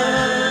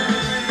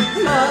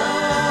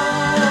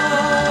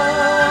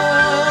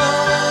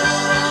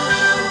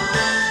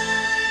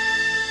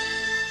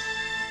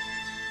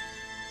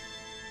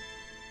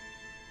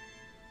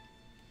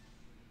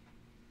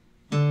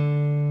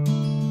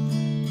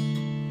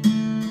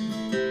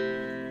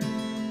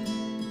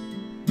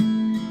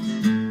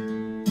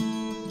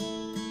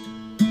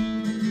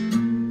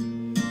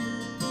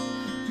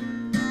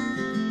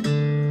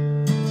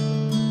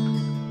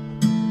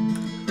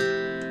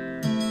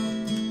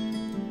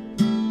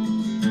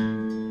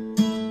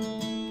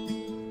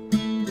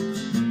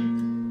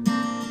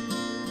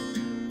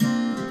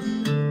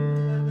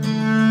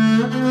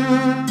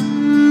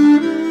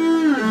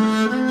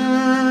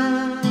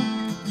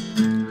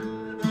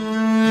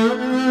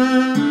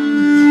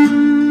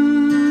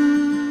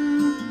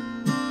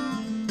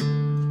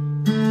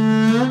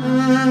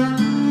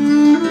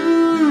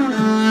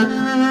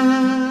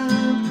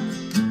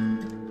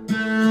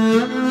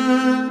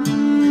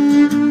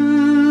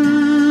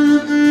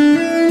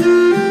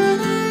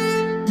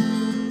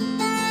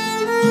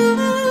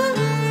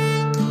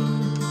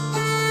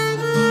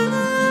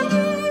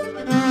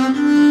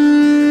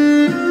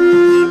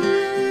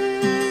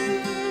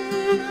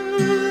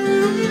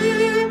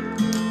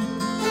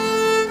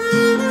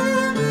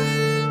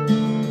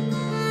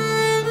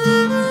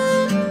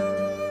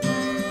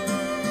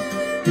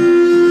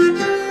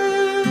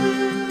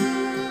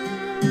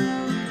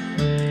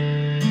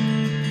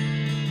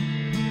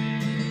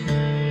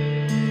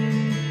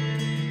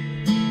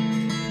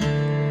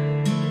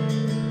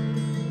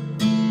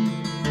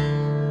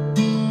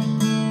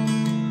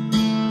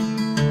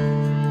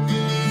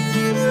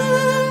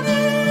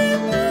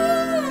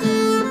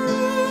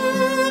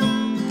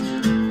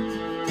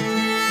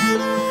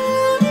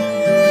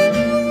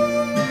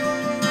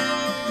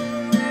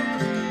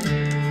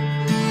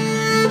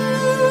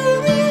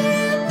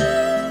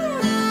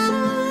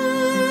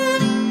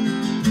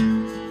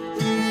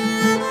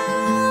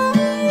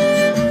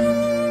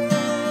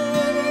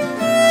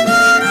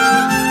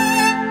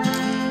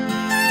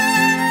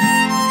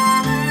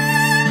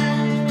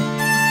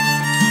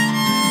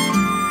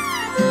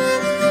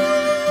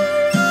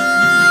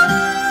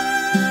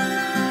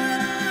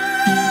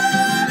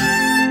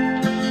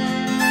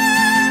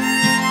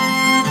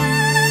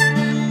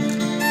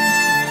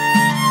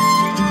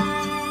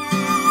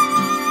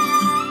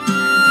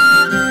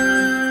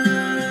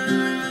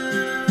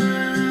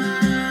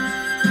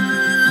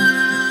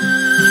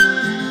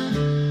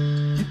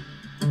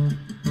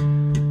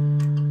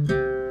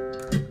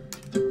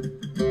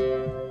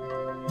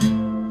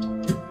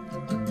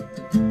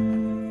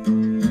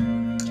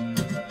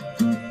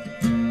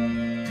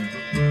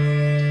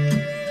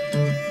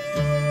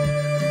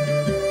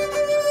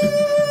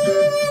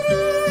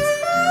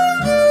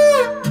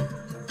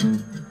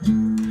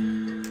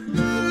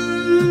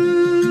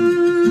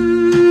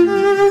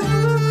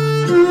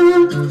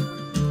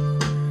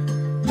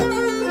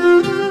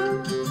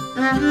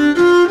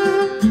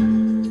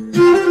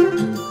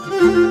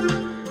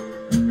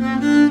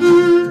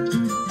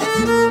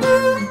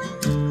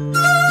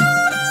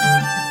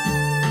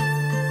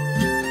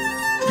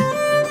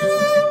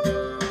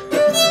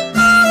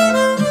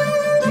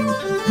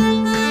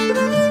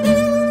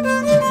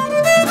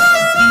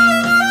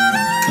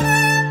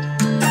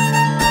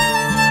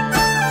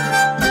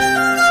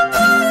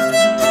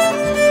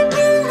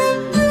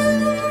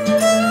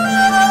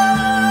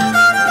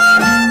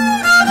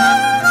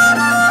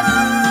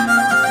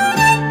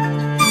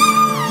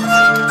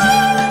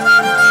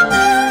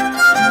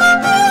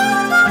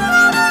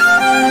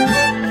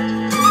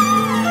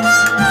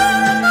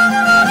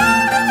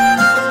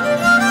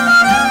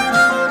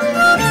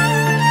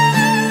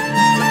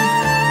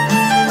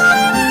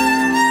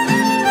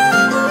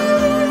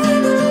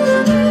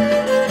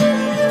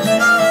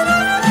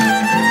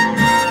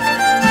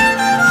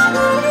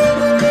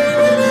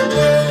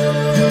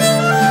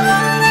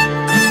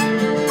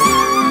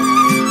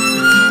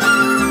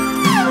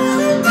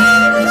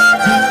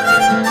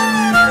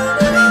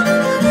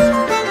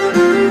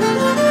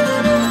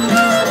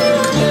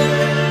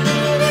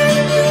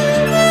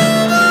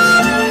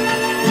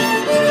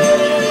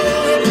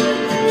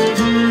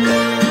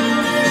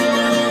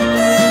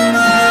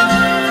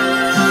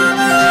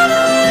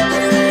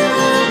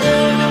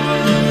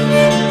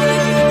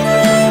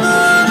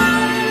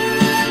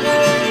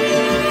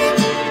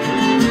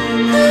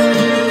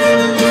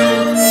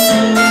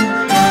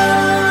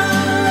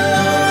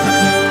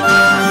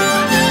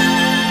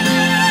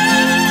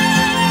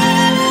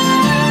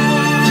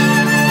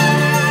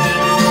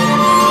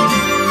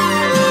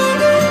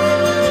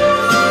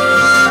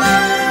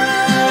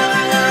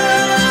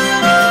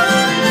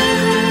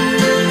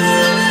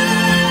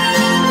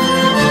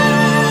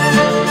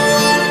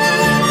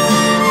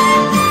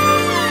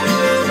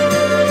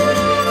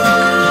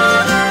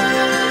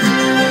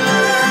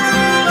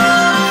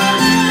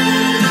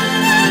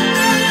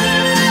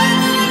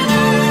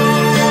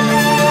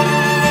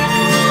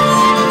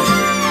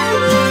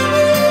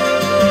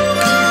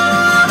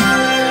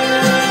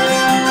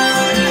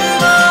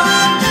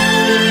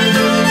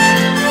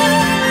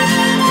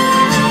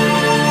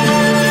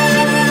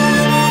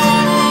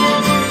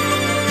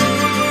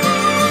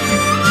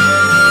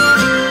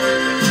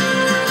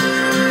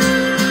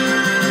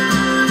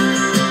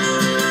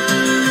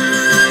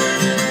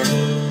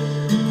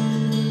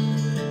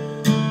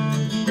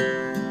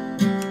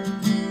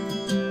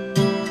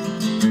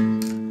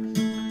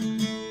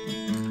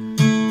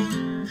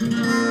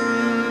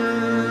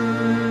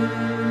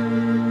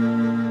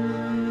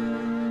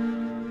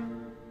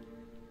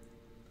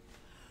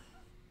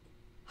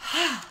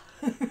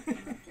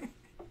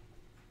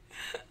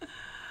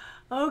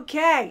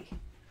 Okay.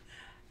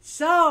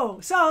 So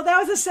that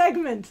was a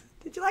segment.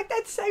 Did you like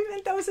that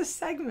segment? That was a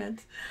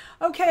segment.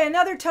 Okay,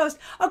 another toast.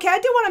 Okay, I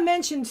do want to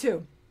mention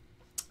too,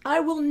 I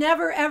will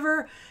never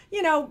ever,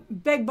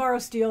 beg, borrow,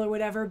 steal or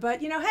whatever,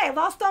 but hey, I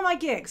lost all my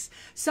gigs.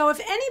 So if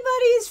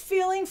anybody's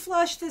feeling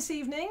flush this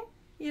evening,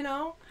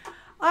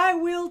 I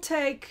will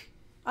take,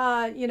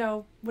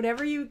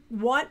 whatever you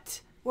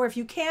want, or if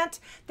you can't,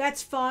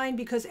 that's fine,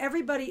 because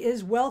everybody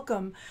is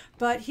welcome.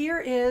 But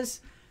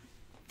there's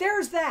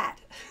that.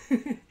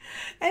 And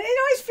it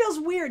always feels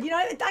weird.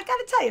 I got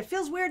to tell you, it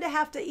feels weird to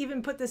have to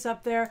even put this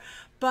up there,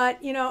 but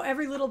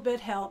every little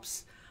bit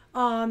helps. We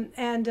got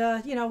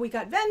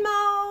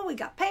Venmo, we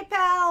got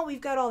PayPal,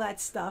 we've got all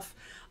that stuff.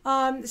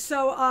 It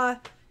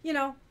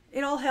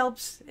all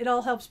helps. It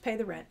all helps pay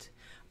the rent.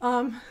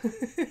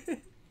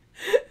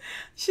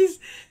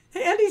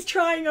 Andy's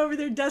trying over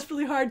there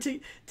desperately hard to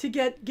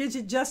get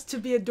Gidget just to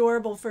be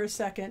adorable for a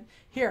second.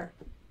 Here.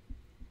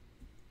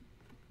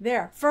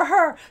 There. For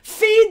her.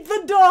 Feed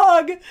the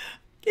dog.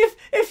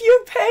 If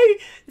you pay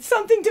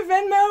something to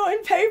Venmo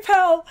and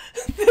PayPal,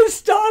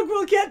 this dog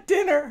will get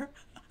dinner.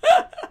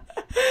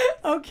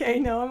 Okay,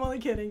 no, I'm only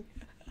kidding.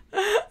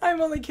 I'm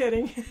only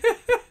kidding.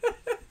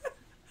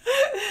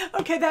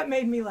 Okay, that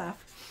made me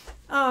laugh.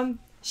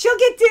 She'll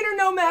get dinner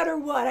no matter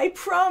what. I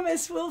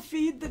promise we'll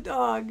feed the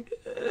dog.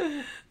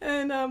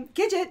 And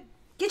Gidget,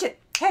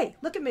 hey,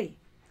 look at me.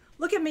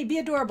 Look at me, be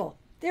adorable.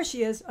 There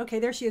she is. Okay,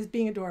 there she is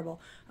being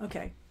adorable.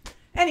 Okay.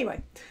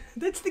 Anyway,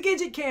 that's the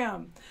Gidget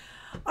cam.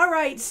 All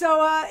right,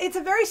 so it's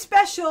a very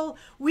special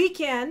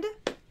weekend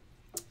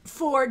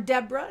for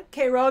Deborah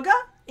Queiroga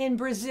in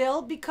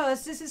Brazil,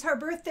 because this is her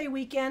birthday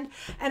weekend,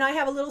 and I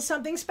have a little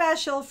something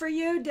special for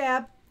you,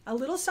 Deb. A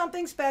little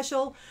something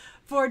special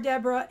for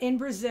Deborah in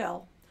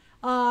Brazil.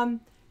 We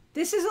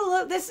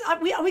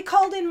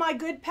called in my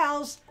good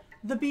pals,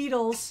 the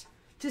Beatles,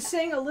 to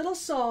sing a little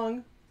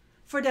song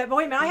for Deb.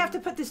 Wait a minute, I have to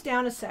put this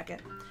down a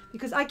second,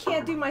 because I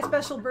can't do my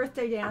special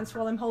birthday dance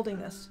while I'm holding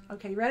this.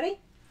 Okay, ready?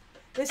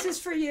 This is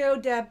for you,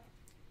 Deb.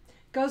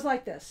 Goes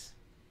like this.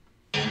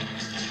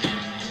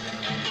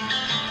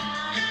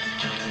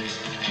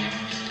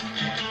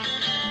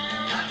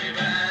 Happy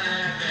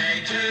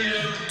birthday to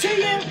you. To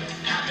you.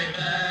 Happy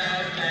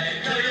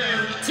birthday to you.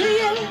 To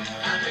you.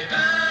 Happy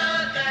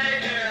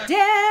birthday, dear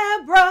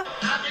Deborah.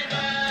 Happy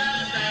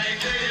birthday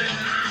to you.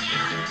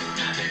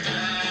 Happy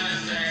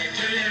birthday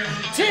to you.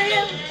 To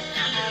you.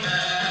 Happy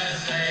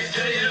birthday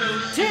to you.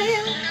 To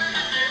you.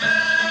 Happy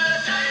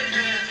birthday,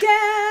 dear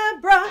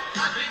Deborah.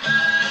 Happy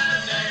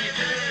birthday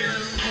to you.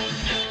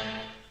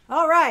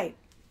 All right.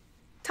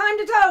 Time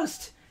to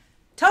toast.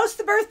 Toast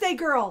the birthday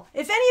girl.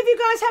 If any of you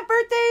guys have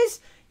birthdays,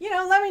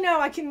 let me know.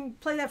 I can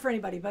play that for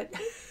anybody. But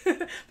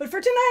but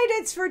for tonight,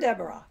 it's for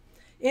Deborah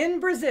in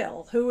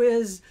Brazil, who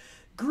is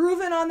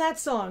grooving on that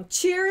song.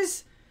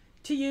 Cheers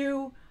to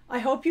you. I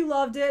hope you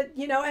loved it.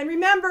 And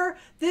remember,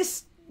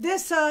 this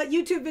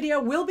YouTube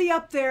video will be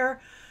up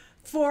there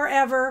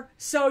forever,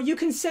 so you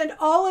can send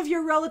all of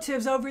your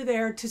relatives over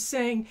there to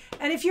sing.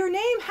 And if your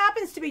name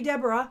happens to be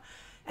Deborah,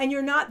 and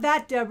you're not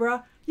that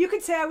Deborah, you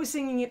could say I was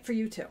singing it for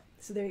you too.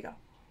 So there you go.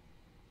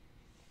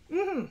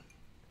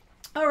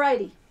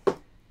 Alrighty.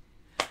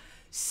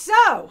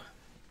 So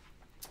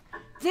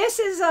this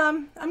is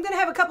I'm gonna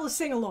have a couple of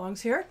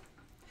sing-alongs here.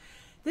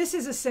 This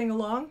is a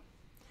sing-along,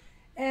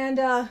 and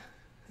this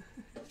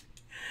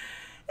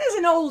is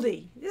an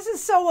oldie. This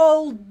is so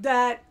old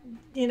that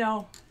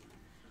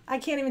I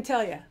can't even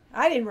tell you.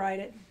 I didn't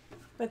write it,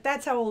 but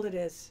that's how old it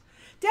is.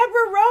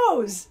 Deborah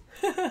Rose.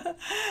 We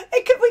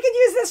could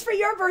use this for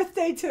your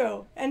birthday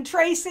too, and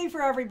Tracy,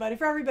 for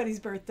everybody's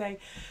birthday.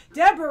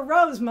 Deborah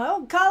Rose, my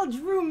old college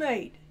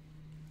roommate.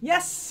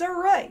 Yes,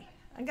 sirree.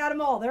 I got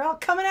them all. They're all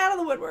coming out of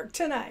the woodwork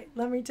tonight,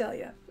 let me tell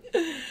you.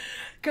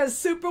 Because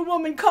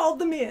Superwoman called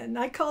them in.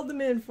 I called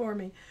them in for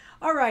me.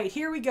 All right,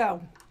 here we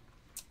go.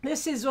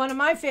 This is one of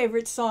my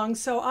favorite songs,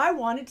 so I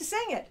wanted to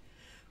sing it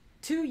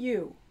to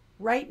you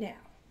right now.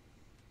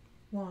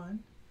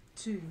 1,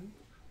 2,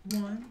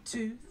 1,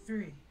 2,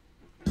 3.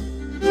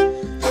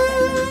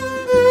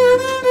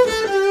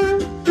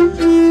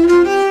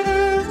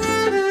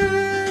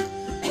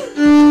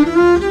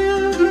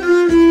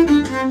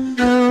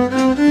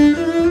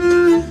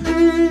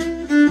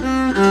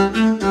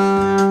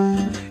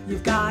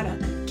 You've gotta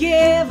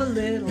give a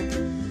little,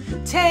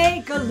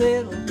 take a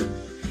little,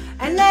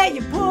 and let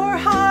your poor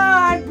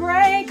heart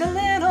break a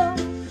little.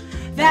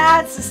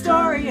 That's the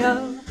story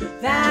of,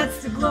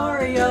 that's the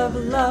glory of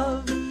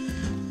love. You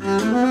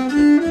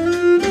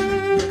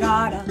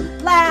gotta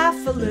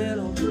laugh a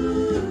little,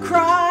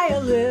 cry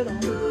a little,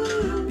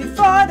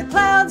 before the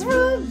clouds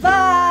roll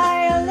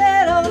by a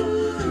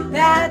little.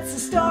 That's the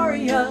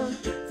story of,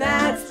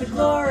 that's the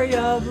glory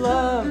of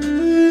love.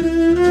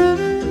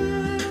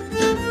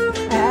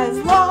 As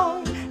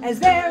long as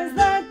there's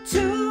the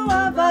two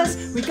of us,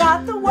 we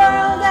got the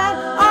world at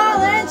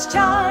all its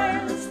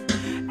charms.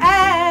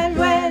 And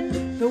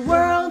when the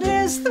world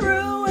is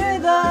through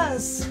with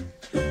us,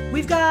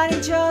 we've got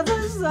each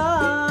other's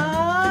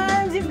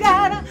arms. You've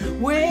gotta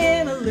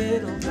win a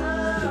little,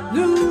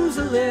 lose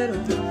blues a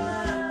little,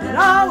 and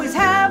always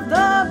have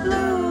the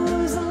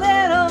blues a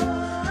little.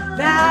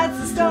 That's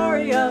the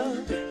story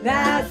of,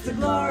 that's the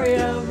glory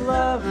of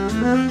love.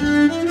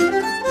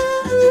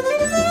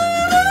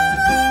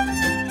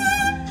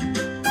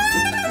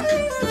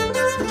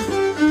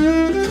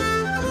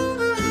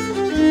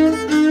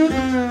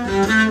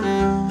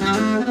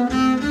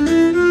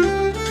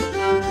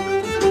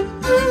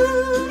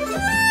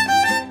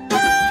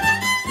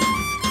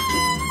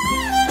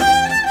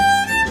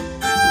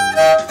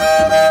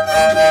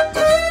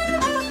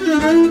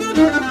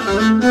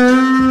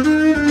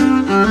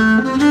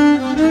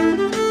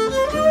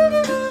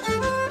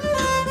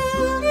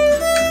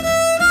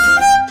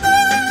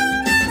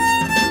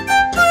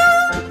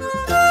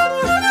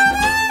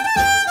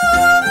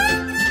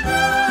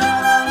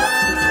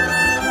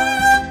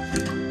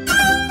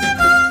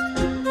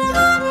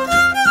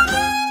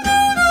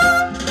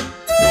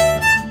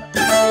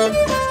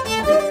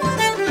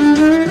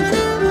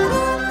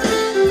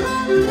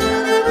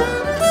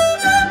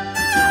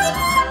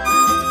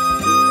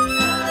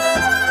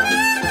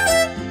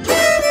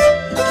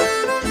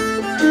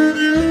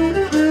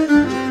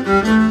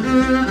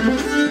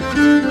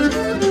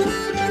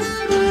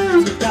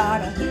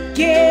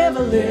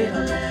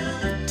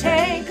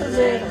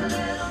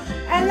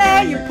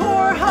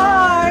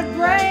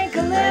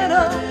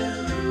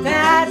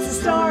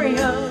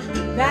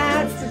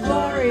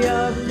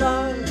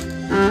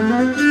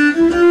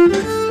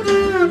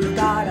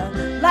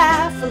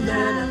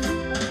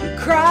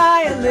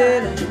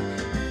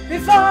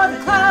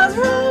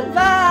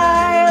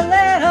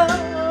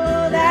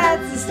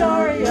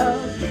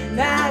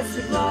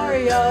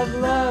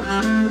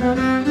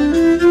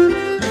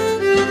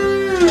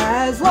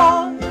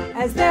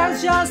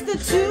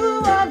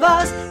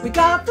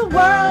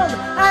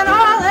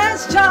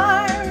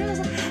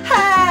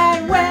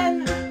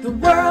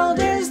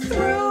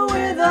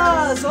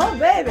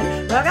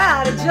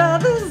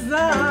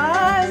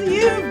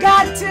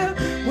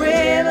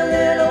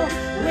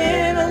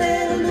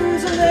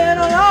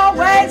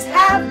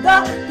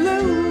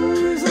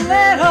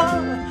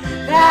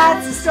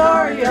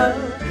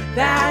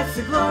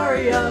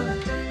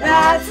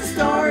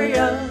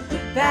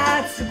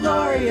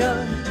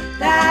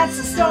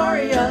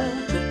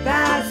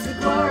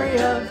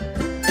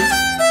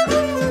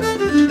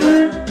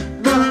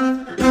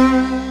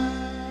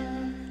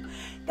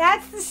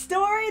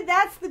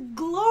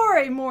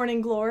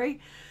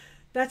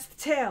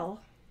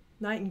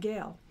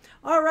 Nightingale.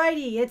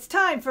 Alrighty, it's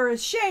time for a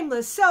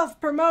shameless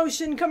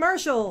self-promotion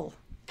commercial.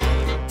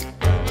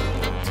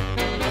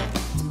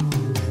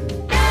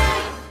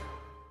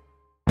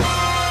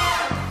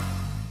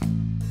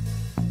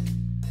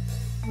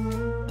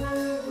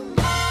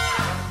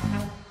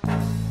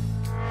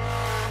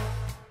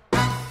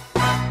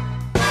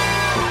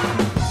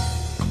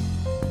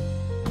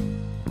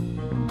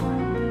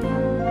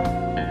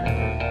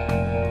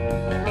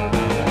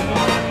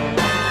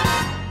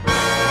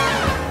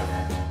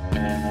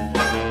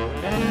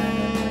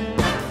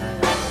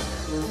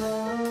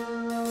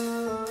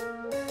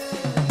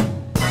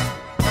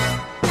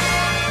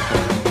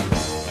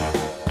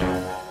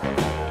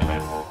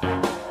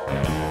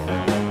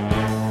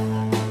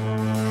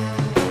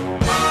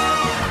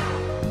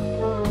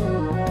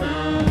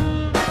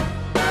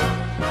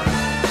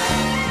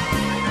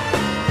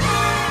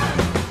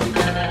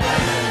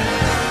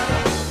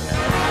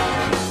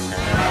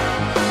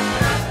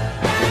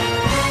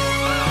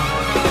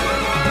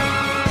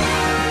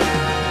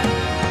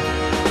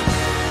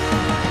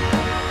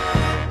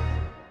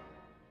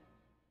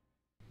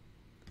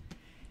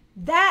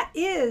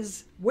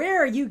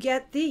 Where you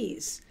get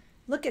these.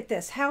 Look at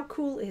this. How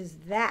cool is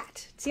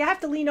that? See, I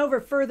have to lean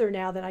over further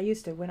now than I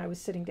used to when I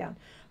was sitting down.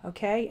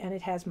 Okay, and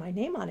it has my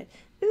name on it.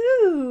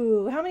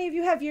 Ooh, how many of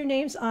you have your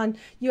names on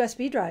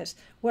USB drives?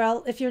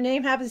 Well, if your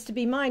name happens to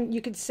be mine,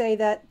 you could say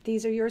that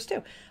these are yours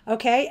too.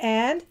 Okay,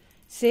 and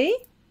see?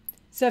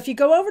 So if you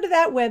go over to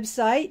that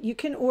website, you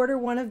can order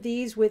one of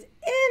these with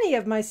any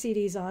of my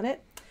CDs on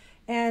it.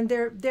 And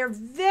they're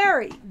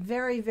very,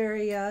 very,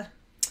 very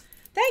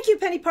thank you,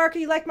 Penny Parker.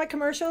 You like my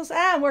commercials?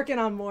 I'm working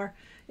on more.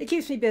 It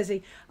keeps me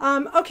busy.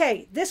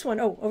 Okay, this one.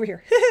 Oh, over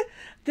here.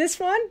 This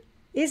one,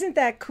 isn't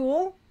that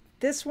cool?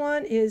 This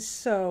one is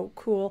so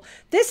cool.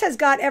 This has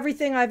got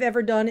everything I've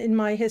ever done in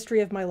my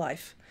history of my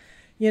life.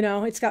 You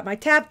know, it's got my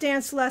tap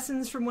dance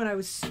lessons from when I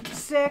was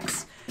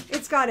 6.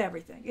 It's got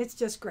everything. It's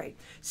just great.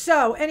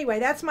 So anyway,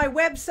 that's my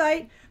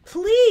website.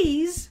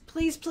 Please,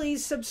 please,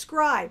 please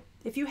subscribe.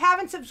 If you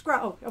haven't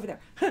subscribed, oh, over there.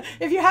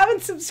 If you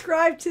haven't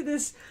subscribed to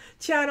this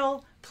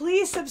channel,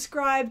 please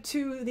subscribe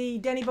to the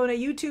Deni Bonet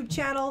YouTube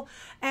channel,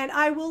 and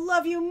I will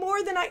love you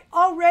more than I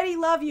already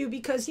love you,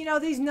 because, you know,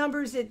 these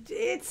numbers,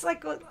 it's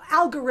like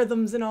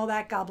algorithms and all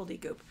that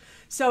gobbledygook.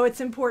 So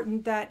it's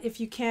important that if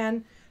you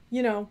can,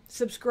 you know,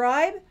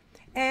 subscribe,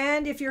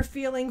 and if you're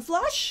feeling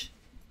flush,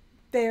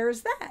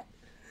 there's that.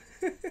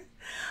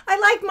 I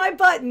like my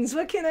buttons.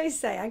 What can I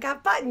say? I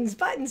got buttons.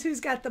 Buttons.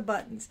 Who's got the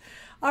buttons?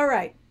 All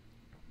right.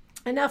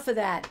 Enough of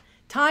that.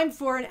 Time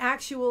for an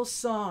actual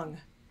song.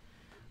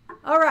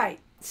 All right.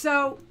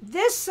 So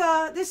this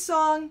this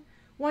song,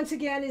 once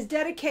again, is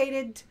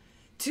dedicated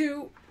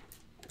to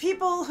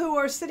people who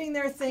are sitting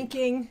there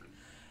thinking,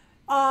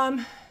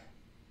 oh,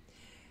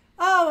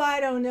 I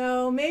don't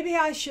know, maybe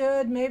I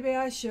should, maybe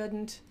I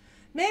shouldn't.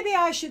 Maybe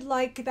I should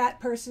like that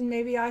person,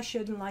 maybe I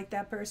shouldn't like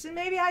that person.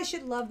 Maybe I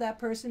should love that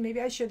person,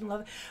 maybe I shouldn't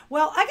love it.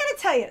 Well, I gotta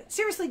tell you,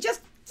 seriously,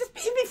 just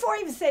before I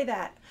even say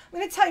that, I'm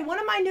gonna tell you, one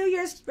of my New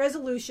Year's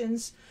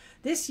resolutions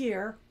this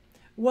year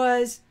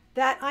was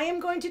that I am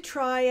going to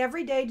try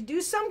every day to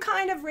do some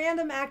kind of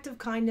random act of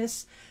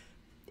kindness.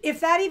 If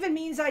that even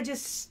means I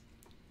just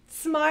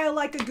smile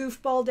like a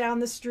goofball down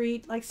the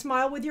street, like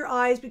smile with your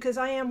eyes because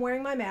I am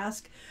wearing my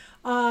mask.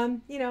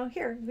 You know,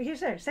 here's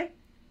there, say.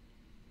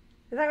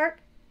 Does that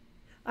work?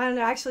 I don't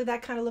know, actually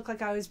that kind of looked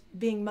like I was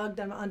being mugged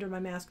under my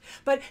mask.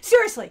 But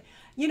seriously,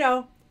 you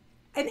know,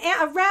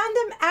 a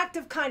random act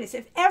of kindness.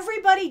 If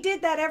everybody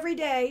did that every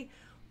day,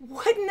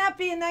 wouldn't that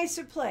be a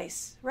nicer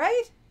place,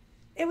 right?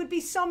 It would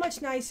be so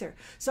much nicer.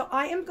 So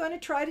I am going to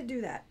try to do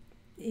that.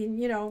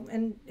 You know,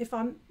 and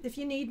if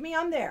you need me,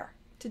 I'm there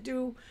to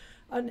do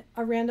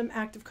a random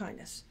act of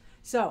kindness.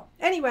 So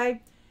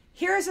anyway,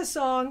 here's a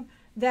song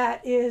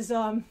that is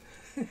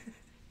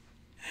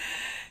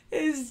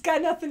it's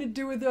got nothing to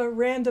do with a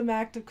random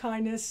act of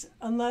kindness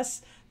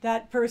unless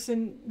that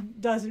person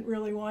doesn't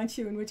really want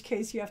you, in which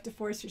case you have to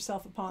force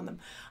yourself upon them.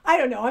 I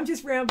don't know. I'm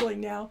just rambling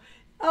now.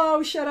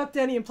 Oh, shut up,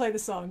 Denny, and play the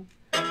song.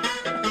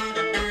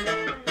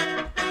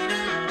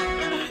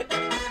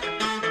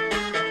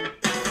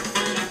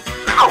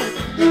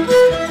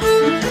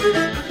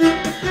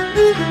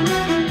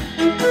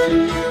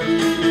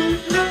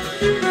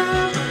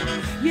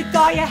 You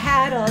thought you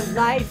had a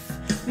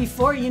life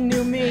before you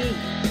knew me.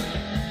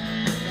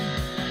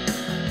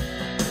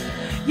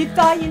 You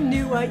thought you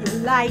knew what you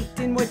liked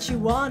and what you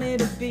wanted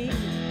to be.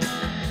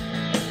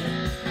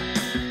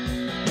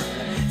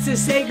 So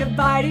say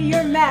goodbye to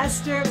your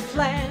master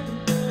plan,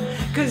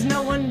 'cause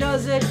no one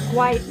does it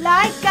quite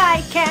like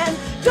I can.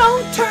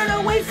 Don't turn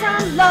away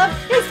from love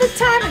if the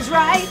time is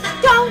right.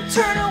 Don't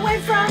turn away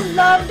from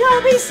love,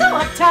 don't be so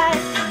uptight.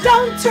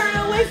 Don't turn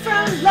away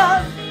from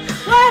love,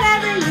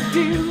 whatever you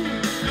do,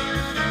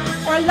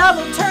 or love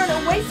will turn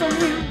away from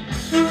you.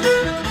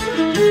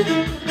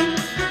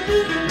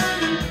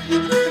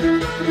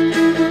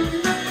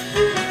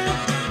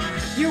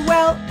 You're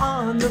well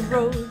on the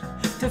road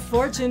to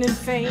fortune and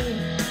fame.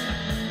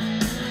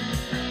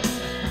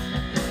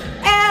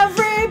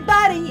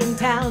 Everybody in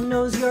town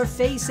knows your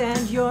face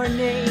and your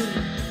name.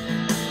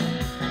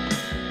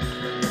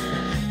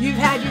 You've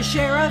had your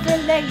share of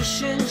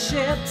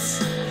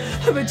relationships,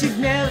 but you've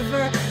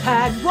never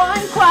had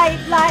one quite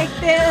like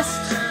this.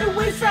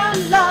 Away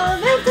from love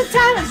if the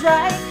time is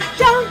right.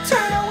 Don't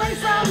turn away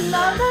from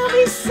love, don't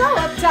be so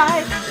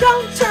uptight.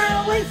 Don't turn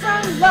away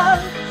from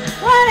love,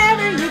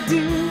 whatever you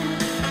do,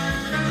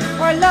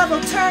 or love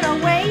will turn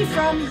away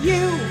from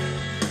you.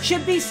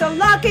 Should be so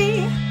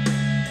lucky.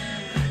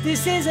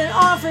 This is an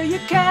offer you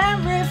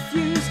can't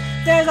refuse.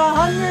 There's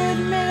 100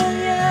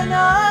 million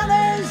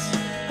others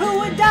who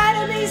would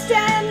die to be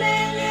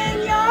standing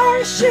in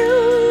your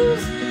shoes.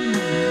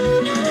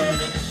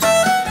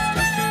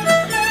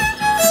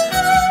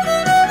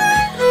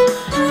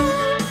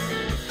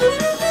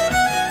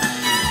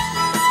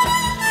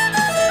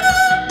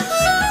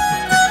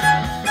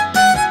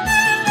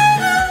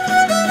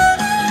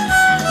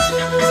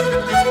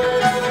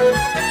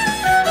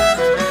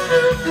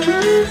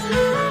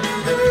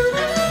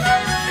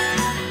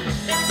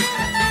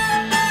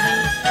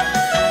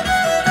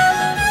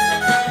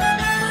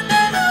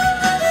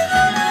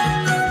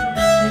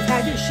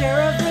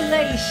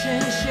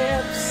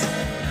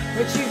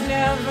 But you've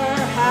never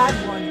had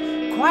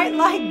one quite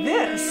like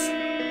this.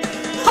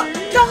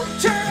 Don't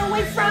turn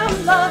away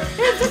from love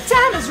if the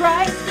time is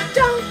right.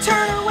 Don't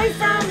turn away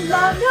from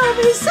love, don't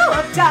be so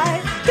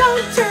uptight.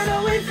 Don't turn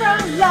away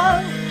from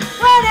love,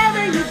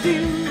 whatever you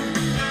do,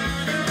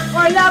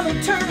 or love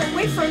will turn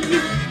away from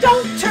you.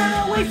 Don't turn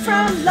away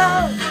from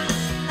love.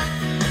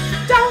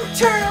 Don't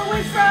turn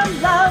away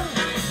from love.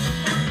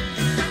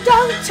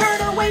 Don't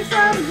turn away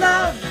from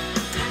love.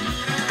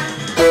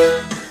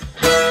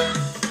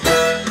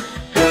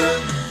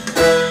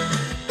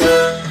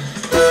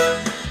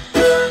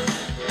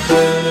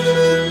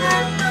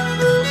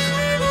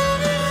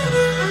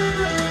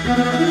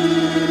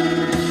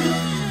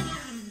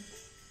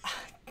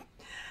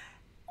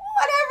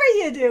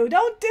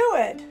 Don't do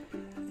it.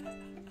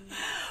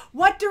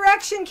 What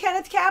direction,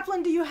 Kenneth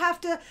Kaplan, do you have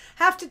to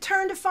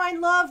turn to find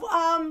love?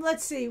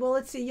 Let's see. Well,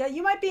 let's see. Yeah,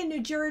 you might be in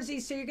New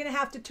Jersey, so you're going to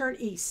have to turn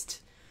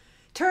east.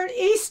 Turn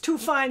east to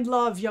find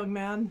love, young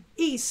man.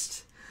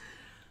 East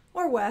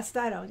or west,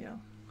 I don't know,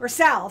 or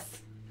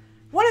south.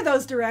 One of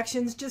those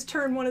directions. Just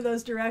turn one of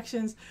those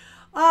directions.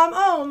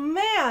 Oh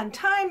man,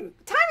 time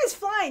is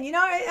flying. You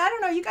know, I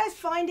don't know. You guys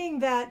finding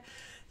that,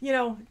 you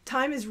know,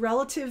 time is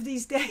relative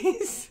these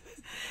days?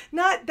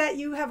 Not that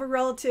you have a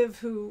relative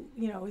who,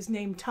 you know, is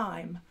named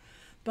Time,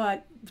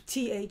 but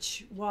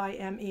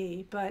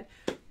T-H-Y-M-E. But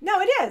no,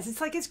 it is.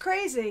 It's like, it's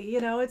crazy. You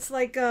know, it's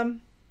like,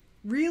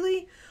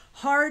 really?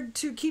 hard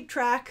to keep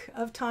track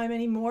of time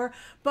anymore,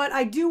 but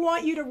I do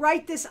want you to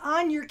write this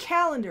on your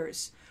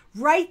calendars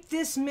right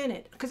this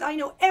minute, because I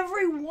know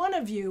every one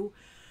of you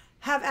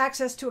have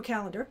access to a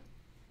calendar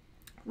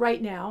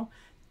right now.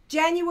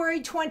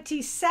 January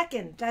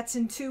 22nd, that's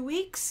in 2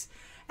 weeks,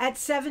 at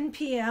 7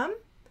 p.m.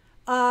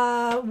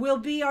 Will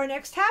be our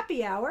next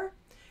happy hour.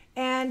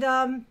 And,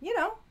 you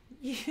know,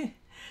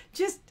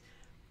 just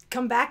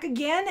come back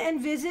again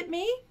and visit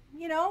me,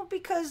 you know,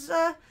 because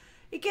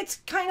it gets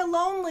kind of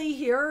lonely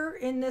here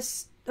in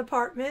this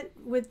apartment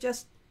with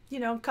just, you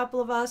know, a couple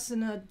of us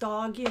and a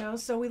dog, you know,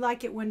 so we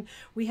like it when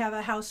we have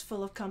a house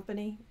full of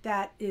company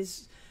that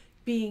is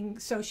being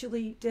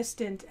socially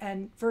distant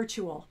and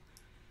virtual.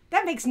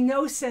 That makes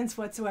no sense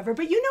whatsoever,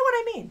 but you know what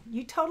I mean.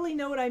 You totally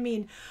know what I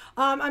mean.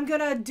 I'm going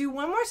to do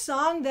one more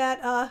song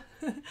that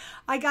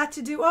I got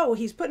to do. Oh,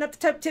 he's putting up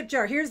the tip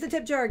jar. Here's the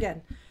tip jar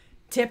again.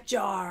 Tip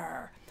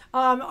jar.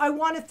 I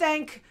want to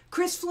thank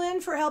Chris Flynn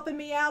for helping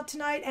me out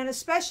tonight, and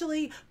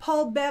especially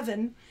Paul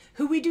Bevan,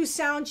 who we do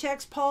sound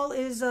checks. Paul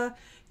is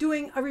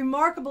doing a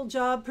remarkable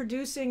job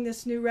producing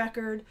this new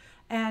record,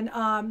 and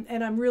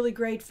I'm really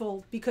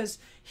grateful because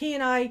he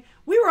and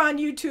we were on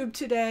YouTube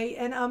today,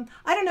 and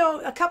I don't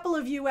know, a couple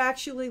of you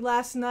actually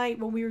last night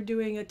when we were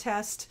doing a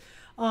test,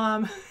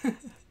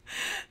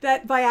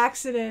 that by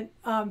accident,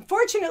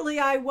 fortunately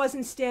I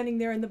wasn't standing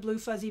there in the blue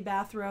fuzzy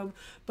bathrobe,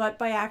 but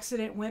by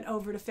accident went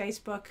over to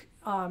Facebook,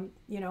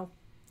 you know,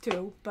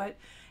 too, but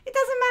it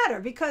doesn't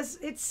matter because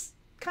it's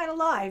kind of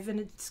live and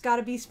it's got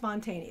to be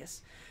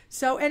spontaneous.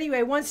 So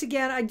anyway, once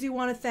again, I do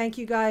want to thank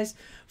you guys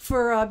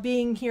for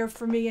being here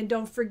for me, and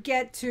don't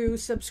forget to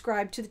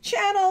subscribe to the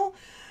channel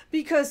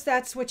because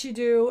that's what you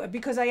do,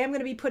 because I am going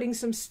to be putting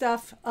some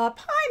stuff up.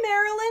 Hi,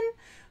 Marilyn.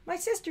 My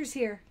sister's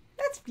here.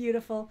 That's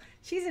beautiful.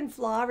 She's in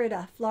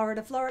Florida.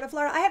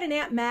 I had an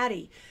Aunt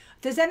Maddie.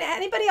 Does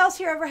anybody else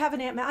here ever have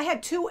an Aunt Maddie? I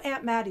had two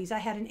Aunt Maddies. I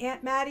had an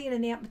Aunt Maddie and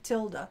an Aunt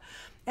Matilda.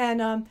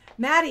 And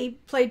Maddie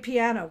played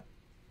piano.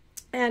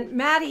 And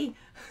Maddie,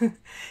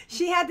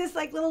 she had this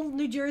like little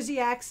New Jersey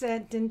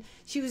accent, and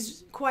she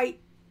was quite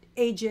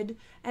aged.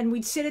 And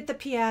we'd sit at the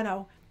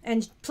piano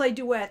and play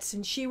duets.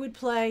 And she would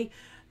play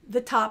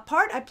the top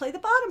part. I'd play the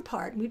bottom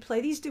part. And we'd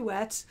play these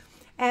duets.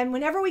 And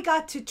whenever we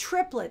got to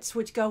triplets,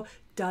 which go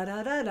da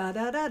da da da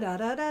da da da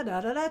da da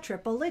da da da,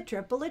 triplet,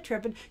 triplet,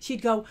 triplet,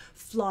 she'd go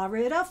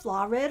Florida,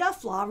 Florida,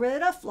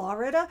 Florida,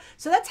 Florida.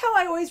 So that's how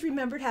I always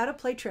remembered how to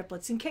play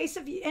triplets. In case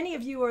of any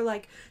of you are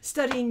like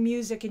studying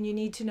music and you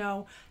need to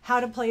know how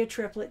to play a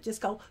triplet,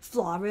 just go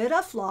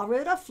Florida,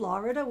 Florida,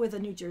 Florida with a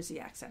New Jersey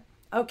accent.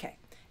 Okay.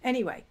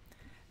 Anyway,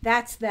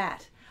 that's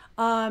that.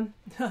 I'll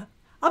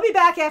be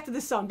back after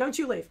this song. Don't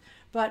you leave.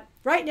 But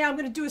right now I'm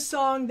going to do a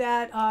song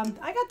that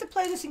I got to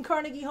play this in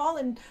Carnegie Hall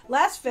in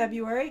last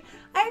February.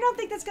 I don't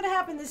think that's going to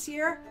happen this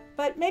year,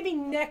 but maybe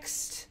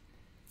next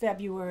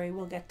February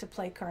we'll get to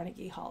play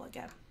Carnegie Hall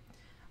again.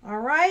 All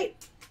right,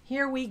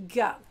 here we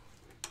go.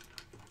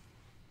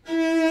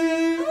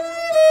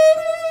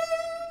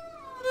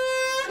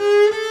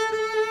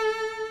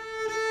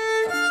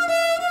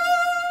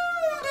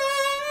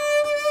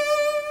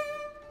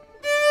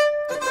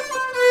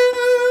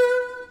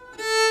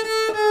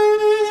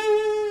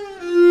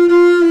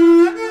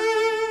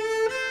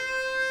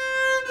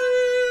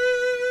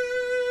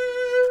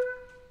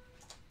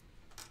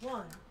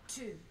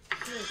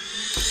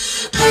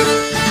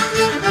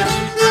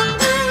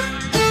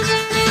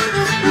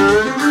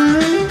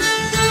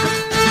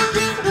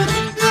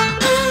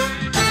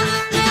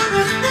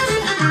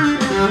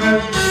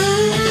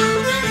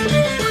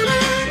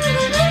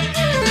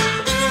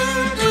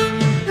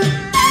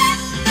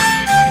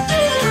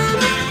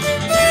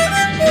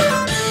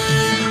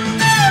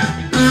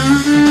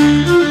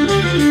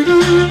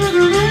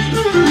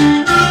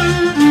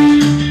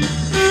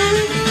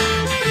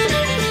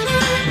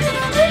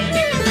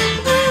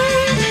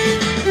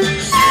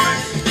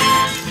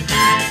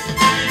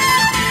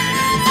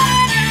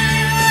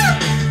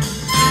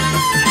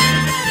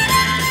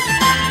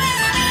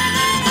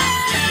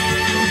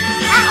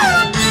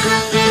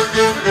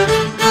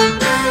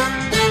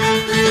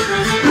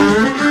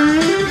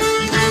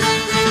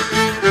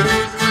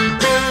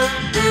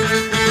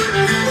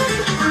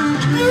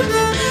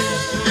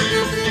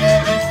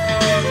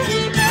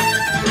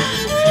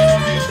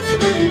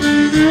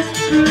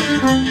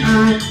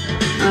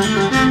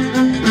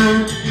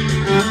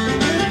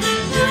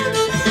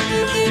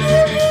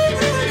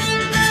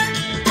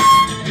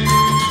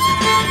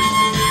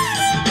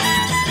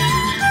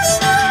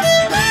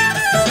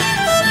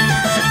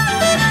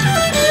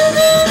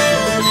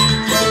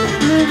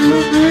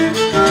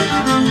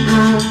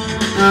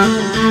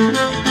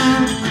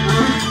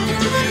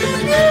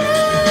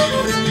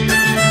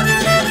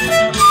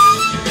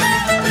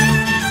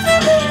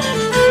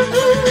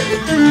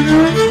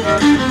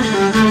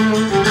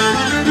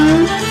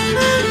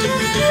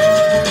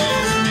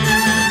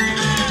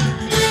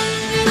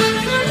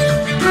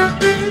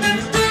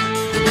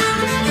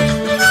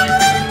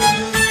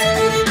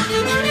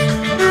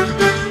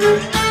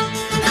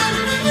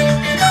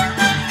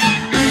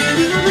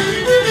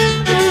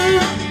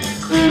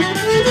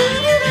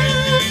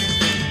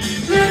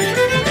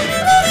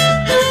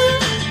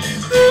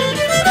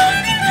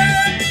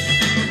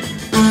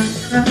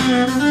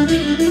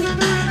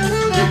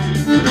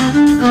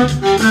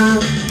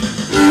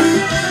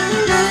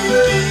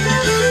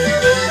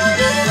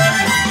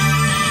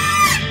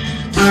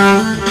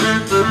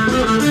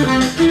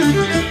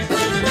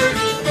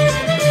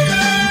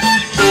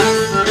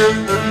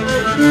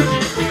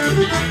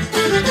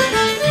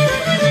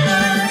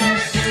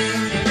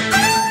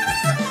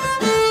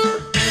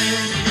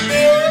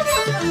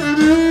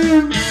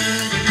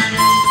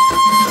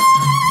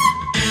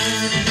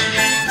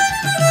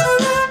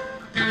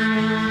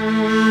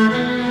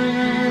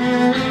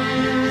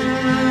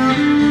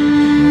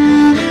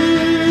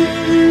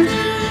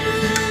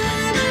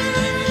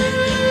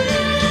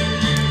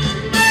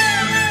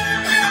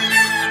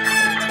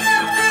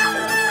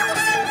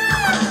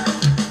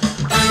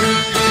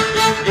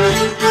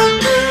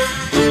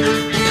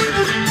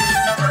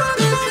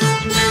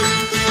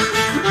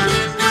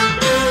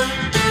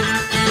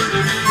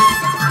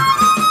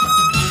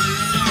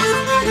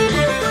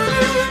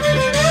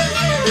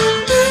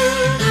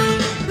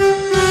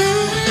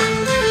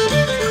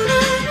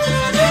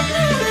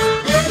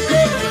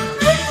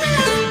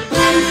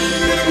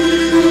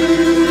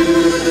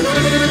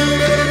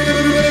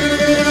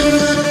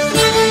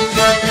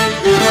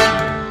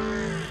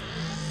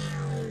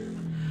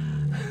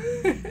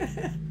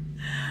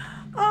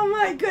 Oh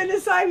my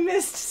goodness, I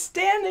missed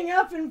standing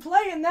up and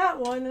playing that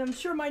one, and I'm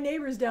sure my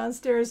neighbors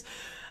downstairs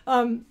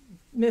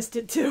missed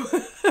it too,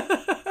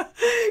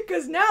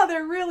 because now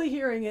they're really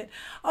hearing it.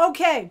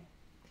 Okay,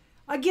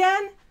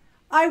 again,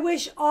 I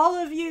wish all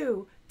of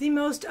you the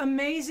most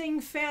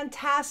amazing,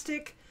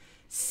 fantastic,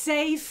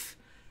 safe,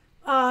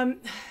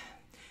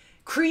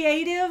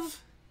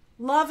 creative,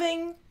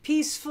 loving,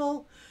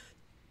 peaceful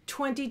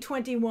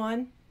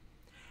 2021.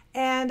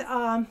 And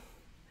our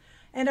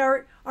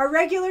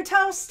regular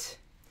toast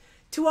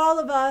to all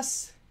of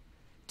us,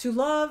 to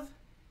love,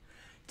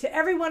 to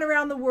everyone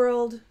around the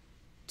world,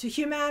 to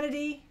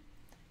humanity,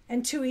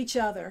 and to each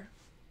other.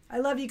 I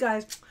love you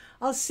guys.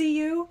 I'll see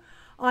you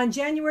on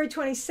January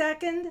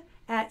 22nd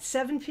at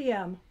 7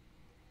 p.m.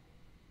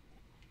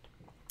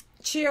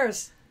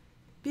 Cheers.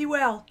 Be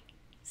well.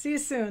 See you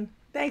soon.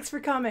 Thanks for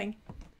coming.